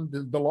awesome.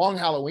 The Long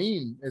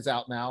Halloween is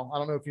out now. I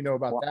don't know if you know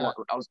about that.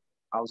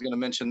 I was going to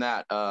mention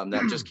that.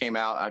 That just came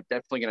out. I'm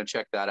definitely going to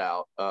check that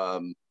out.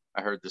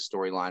 I heard the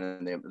storyline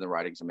and the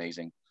writing's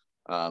amazing.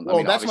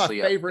 That's my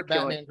favorite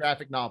Batman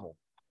graphic novel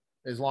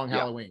is Long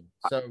Halloween.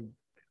 So,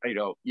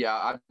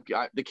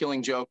 The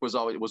Killing Joke was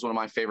one of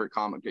my favorite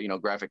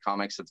graphic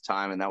comics at the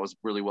time, and that was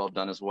really well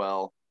done as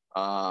well.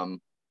 Man,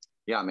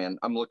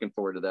 I'm looking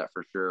forward to that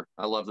for sure.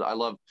 I love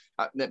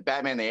that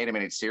Batman the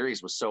Animated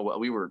Series was so well.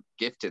 We were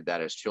gifted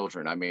that as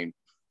children. I mean,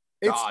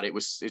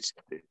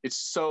 it's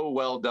so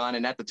well done.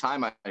 And at the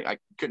time, I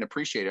couldn't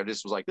appreciate it. I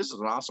just was like, this is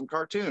an awesome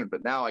cartoon.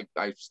 But now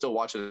I still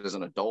watch it as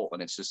an adult,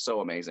 and it's just so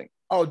amazing.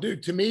 Oh,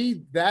 dude, to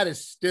me, that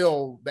is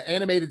still, the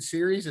animated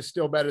series is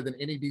still better than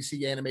any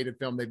DC animated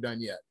film they've done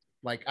yet.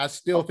 Like, I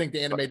still think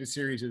the animated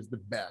series is the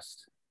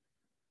best.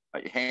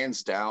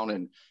 Hands down.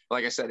 And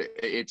like I said,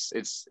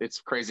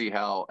 it's crazy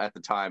how at the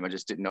time I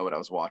just didn't know what I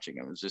was watching.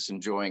 I was just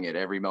enjoying it,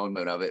 every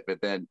moment of it.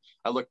 But then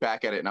I look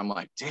back at it and I'm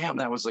like, damn,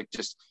 that was like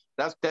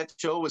that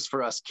show was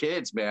for us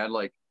kids, man.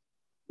 Like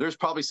there's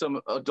probably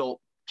some adult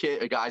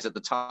guys at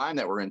the time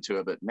that were into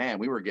it, but man,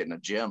 we were getting a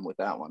gem with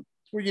that one.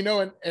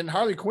 Well, and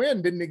Harley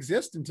Quinn didn't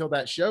exist until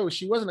that show.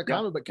 She wasn't a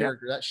comic book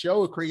character. That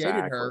show created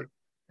her,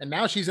 and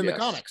now she's in the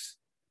comics.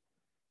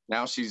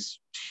 Now she's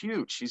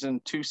huge. She's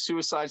in 2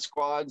 Suicide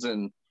Squads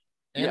and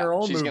her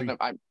own movie.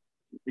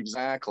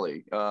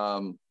 Exactly.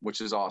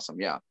 Which is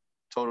awesome. Yeah,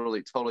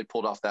 totally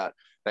pulled off that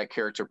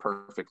character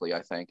perfectly,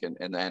 I think,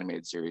 in the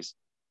animated series.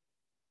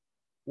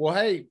 Well,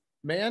 hey,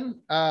 man,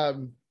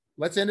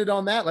 let's end it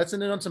on that. Let's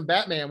end it on some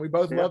Batman. We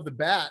both love the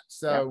Bat,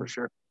 so for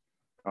sure.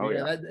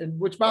 And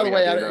which, by the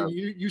way,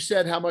 you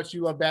said how much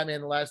you love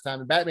Batman the last time,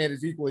 and Batman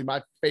is equally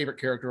my favorite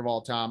character of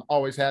all time.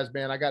 Always has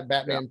been. I got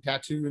Batman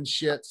tattoo and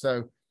shit.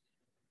 So,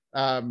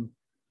 but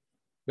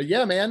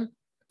yeah, man,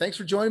 thanks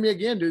for joining me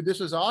again, dude. This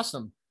was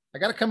awesome. I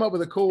got to come up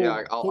with a cool.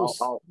 Yeah, I'll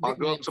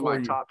go up to my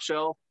top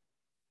shelf.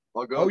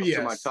 I'll go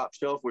to my top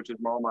shelf, which is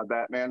all my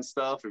Batman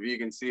stuff. If you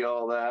can see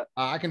all that,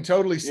 I can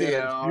totally see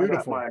it. It's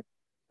beautiful.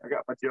 I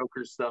got my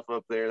Joker stuff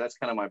up there. That's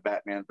kind of my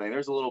Batman thing.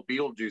 There's a little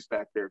Beetlejuice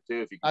back there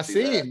too. If you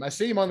can I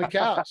see him on the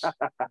couch.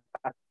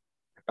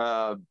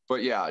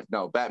 But yeah,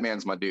 no,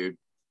 Batman's my dude.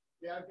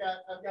 Yeah,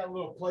 I've got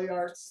little play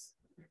arts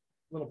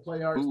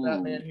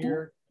Batman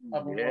here.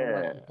 Up in one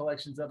of my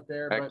collections up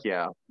there. Heck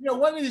but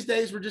one of these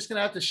days we're just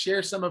gonna have to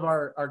share some of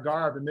our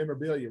garb and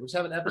memorabilia. We'll just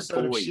have an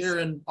episode of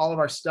sharing all of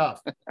our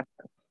stuff.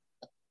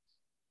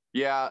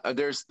 Yeah,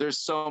 there's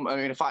so. I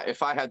mean, if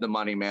I had the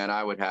money, man,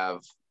 I would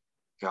have.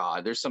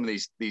 God, there's some of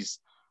these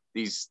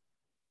these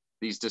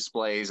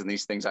displays and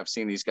these things I've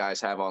seen these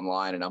guys have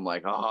online, and I'm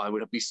like, oh, it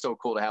would be so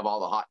cool to have all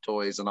the hot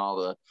toys and all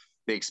the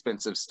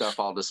expensive stuff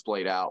all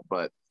displayed out.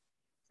 But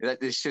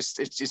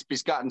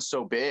it's gotten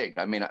so big.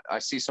 I mean, I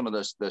see some of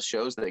the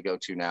shows they go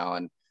to now,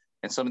 and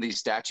some of these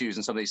statues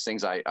and some of these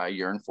things I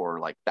yearn for,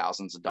 like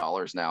thousands of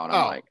dollars now, and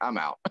I'm like, I'm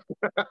out.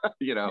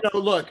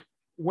 Look,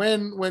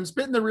 when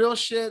Spitting the Real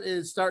shit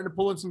is starting to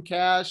pull in some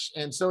cash,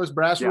 and so is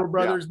BrassRel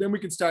Brothers, then we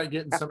can start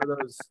getting some of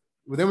those.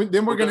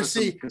 Then we're going to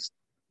see.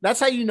 That's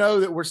how you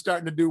know that we're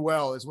starting to do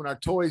well, is when our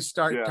toys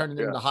start turning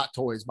into hot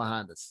toys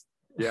behind us.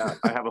 Yeah,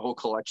 I have a whole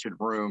collection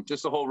room.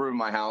 Just the whole room in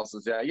my house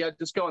is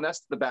just going.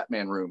 That's the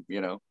Batman room,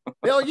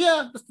 Hell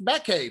yeah, that's the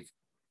Bat Cave.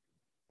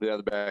 Yeah,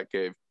 the Bat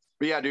Cave.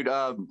 But yeah, dude.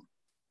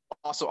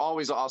 Also,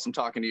 always awesome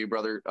talking to you,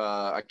 brother.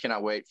 I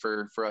cannot wait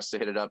for us to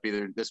hit it up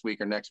either this week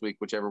or next week,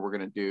 whichever we're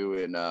gonna do.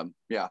 And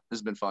this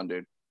has been fun,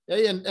 dude.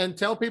 Hey, and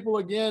tell people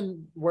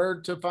again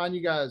where to find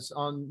you guys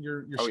on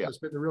your show,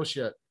 Spitting the Real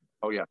shit.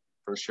 Oh yeah,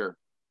 for sure.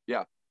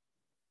 Yeah.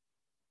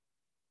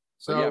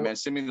 So yeah, man,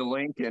 send me the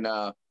link and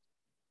I'll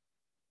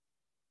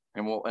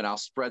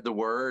spread the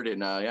word,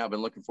 and I've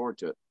been looking forward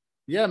to it.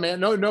 Yeah, man.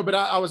 No, but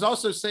I was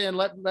also saying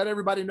let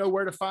everybody know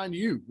where to find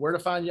you, where to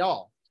find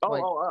y'all.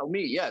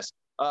 Me, yes.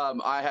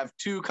 I have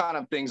two kind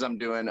of things I'm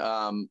doing.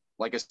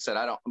 Like I said,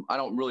 I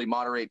don't really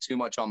moderate too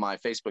much on my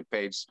Facebook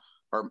page,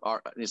 or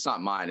it's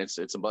not mine. It's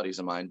a buddy's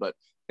of mine, but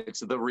it's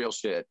the Real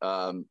Shit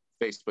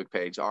Facebook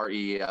page,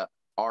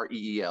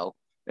 REEL,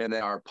 and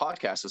then our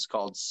podcast is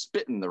called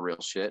Spitting the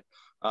Real Shit.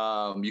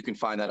 You can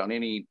find that on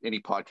any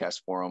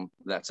podcast forum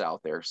that's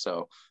out there.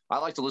 So I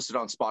like to list it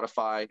on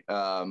Spotify,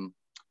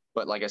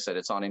 but like I said,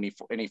 it's on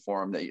any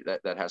forum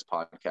that has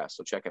podcasts.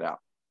 So check it out.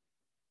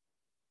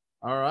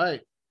 All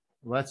right.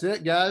 Well, that's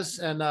it, guys.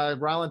 And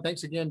Ryland,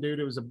 thanks again, dude.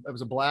 It was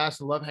a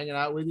blast. I love hanging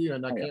out with you,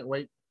 and I can't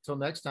wait till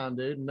next time,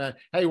 dude. And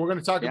hey, we're going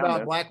to talk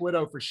about Black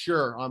Widow for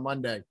sure on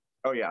Monday.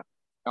 Oh yeah,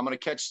 I'm gonna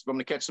catch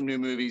some new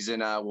movies,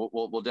 and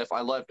we'll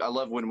definitely. I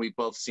love when we've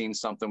both seen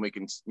something we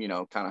can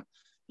kind of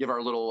give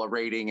our little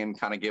rating and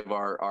kind of give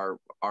our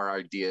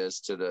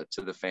ideas to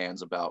the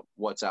fans about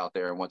what's out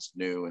there and what's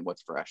new and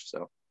what's fresh.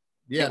 So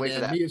yeah,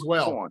 man, me as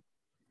well.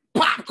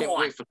 Popcorn.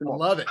 I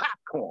love it.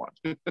 Popcorn.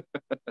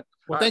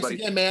 Well, thanks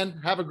again, man.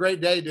 Have a great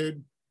day,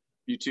 dude.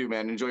 You too,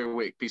 man. Enjoy your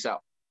week. Peace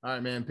out. All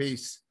right, man.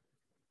 Peace.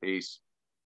 Peace.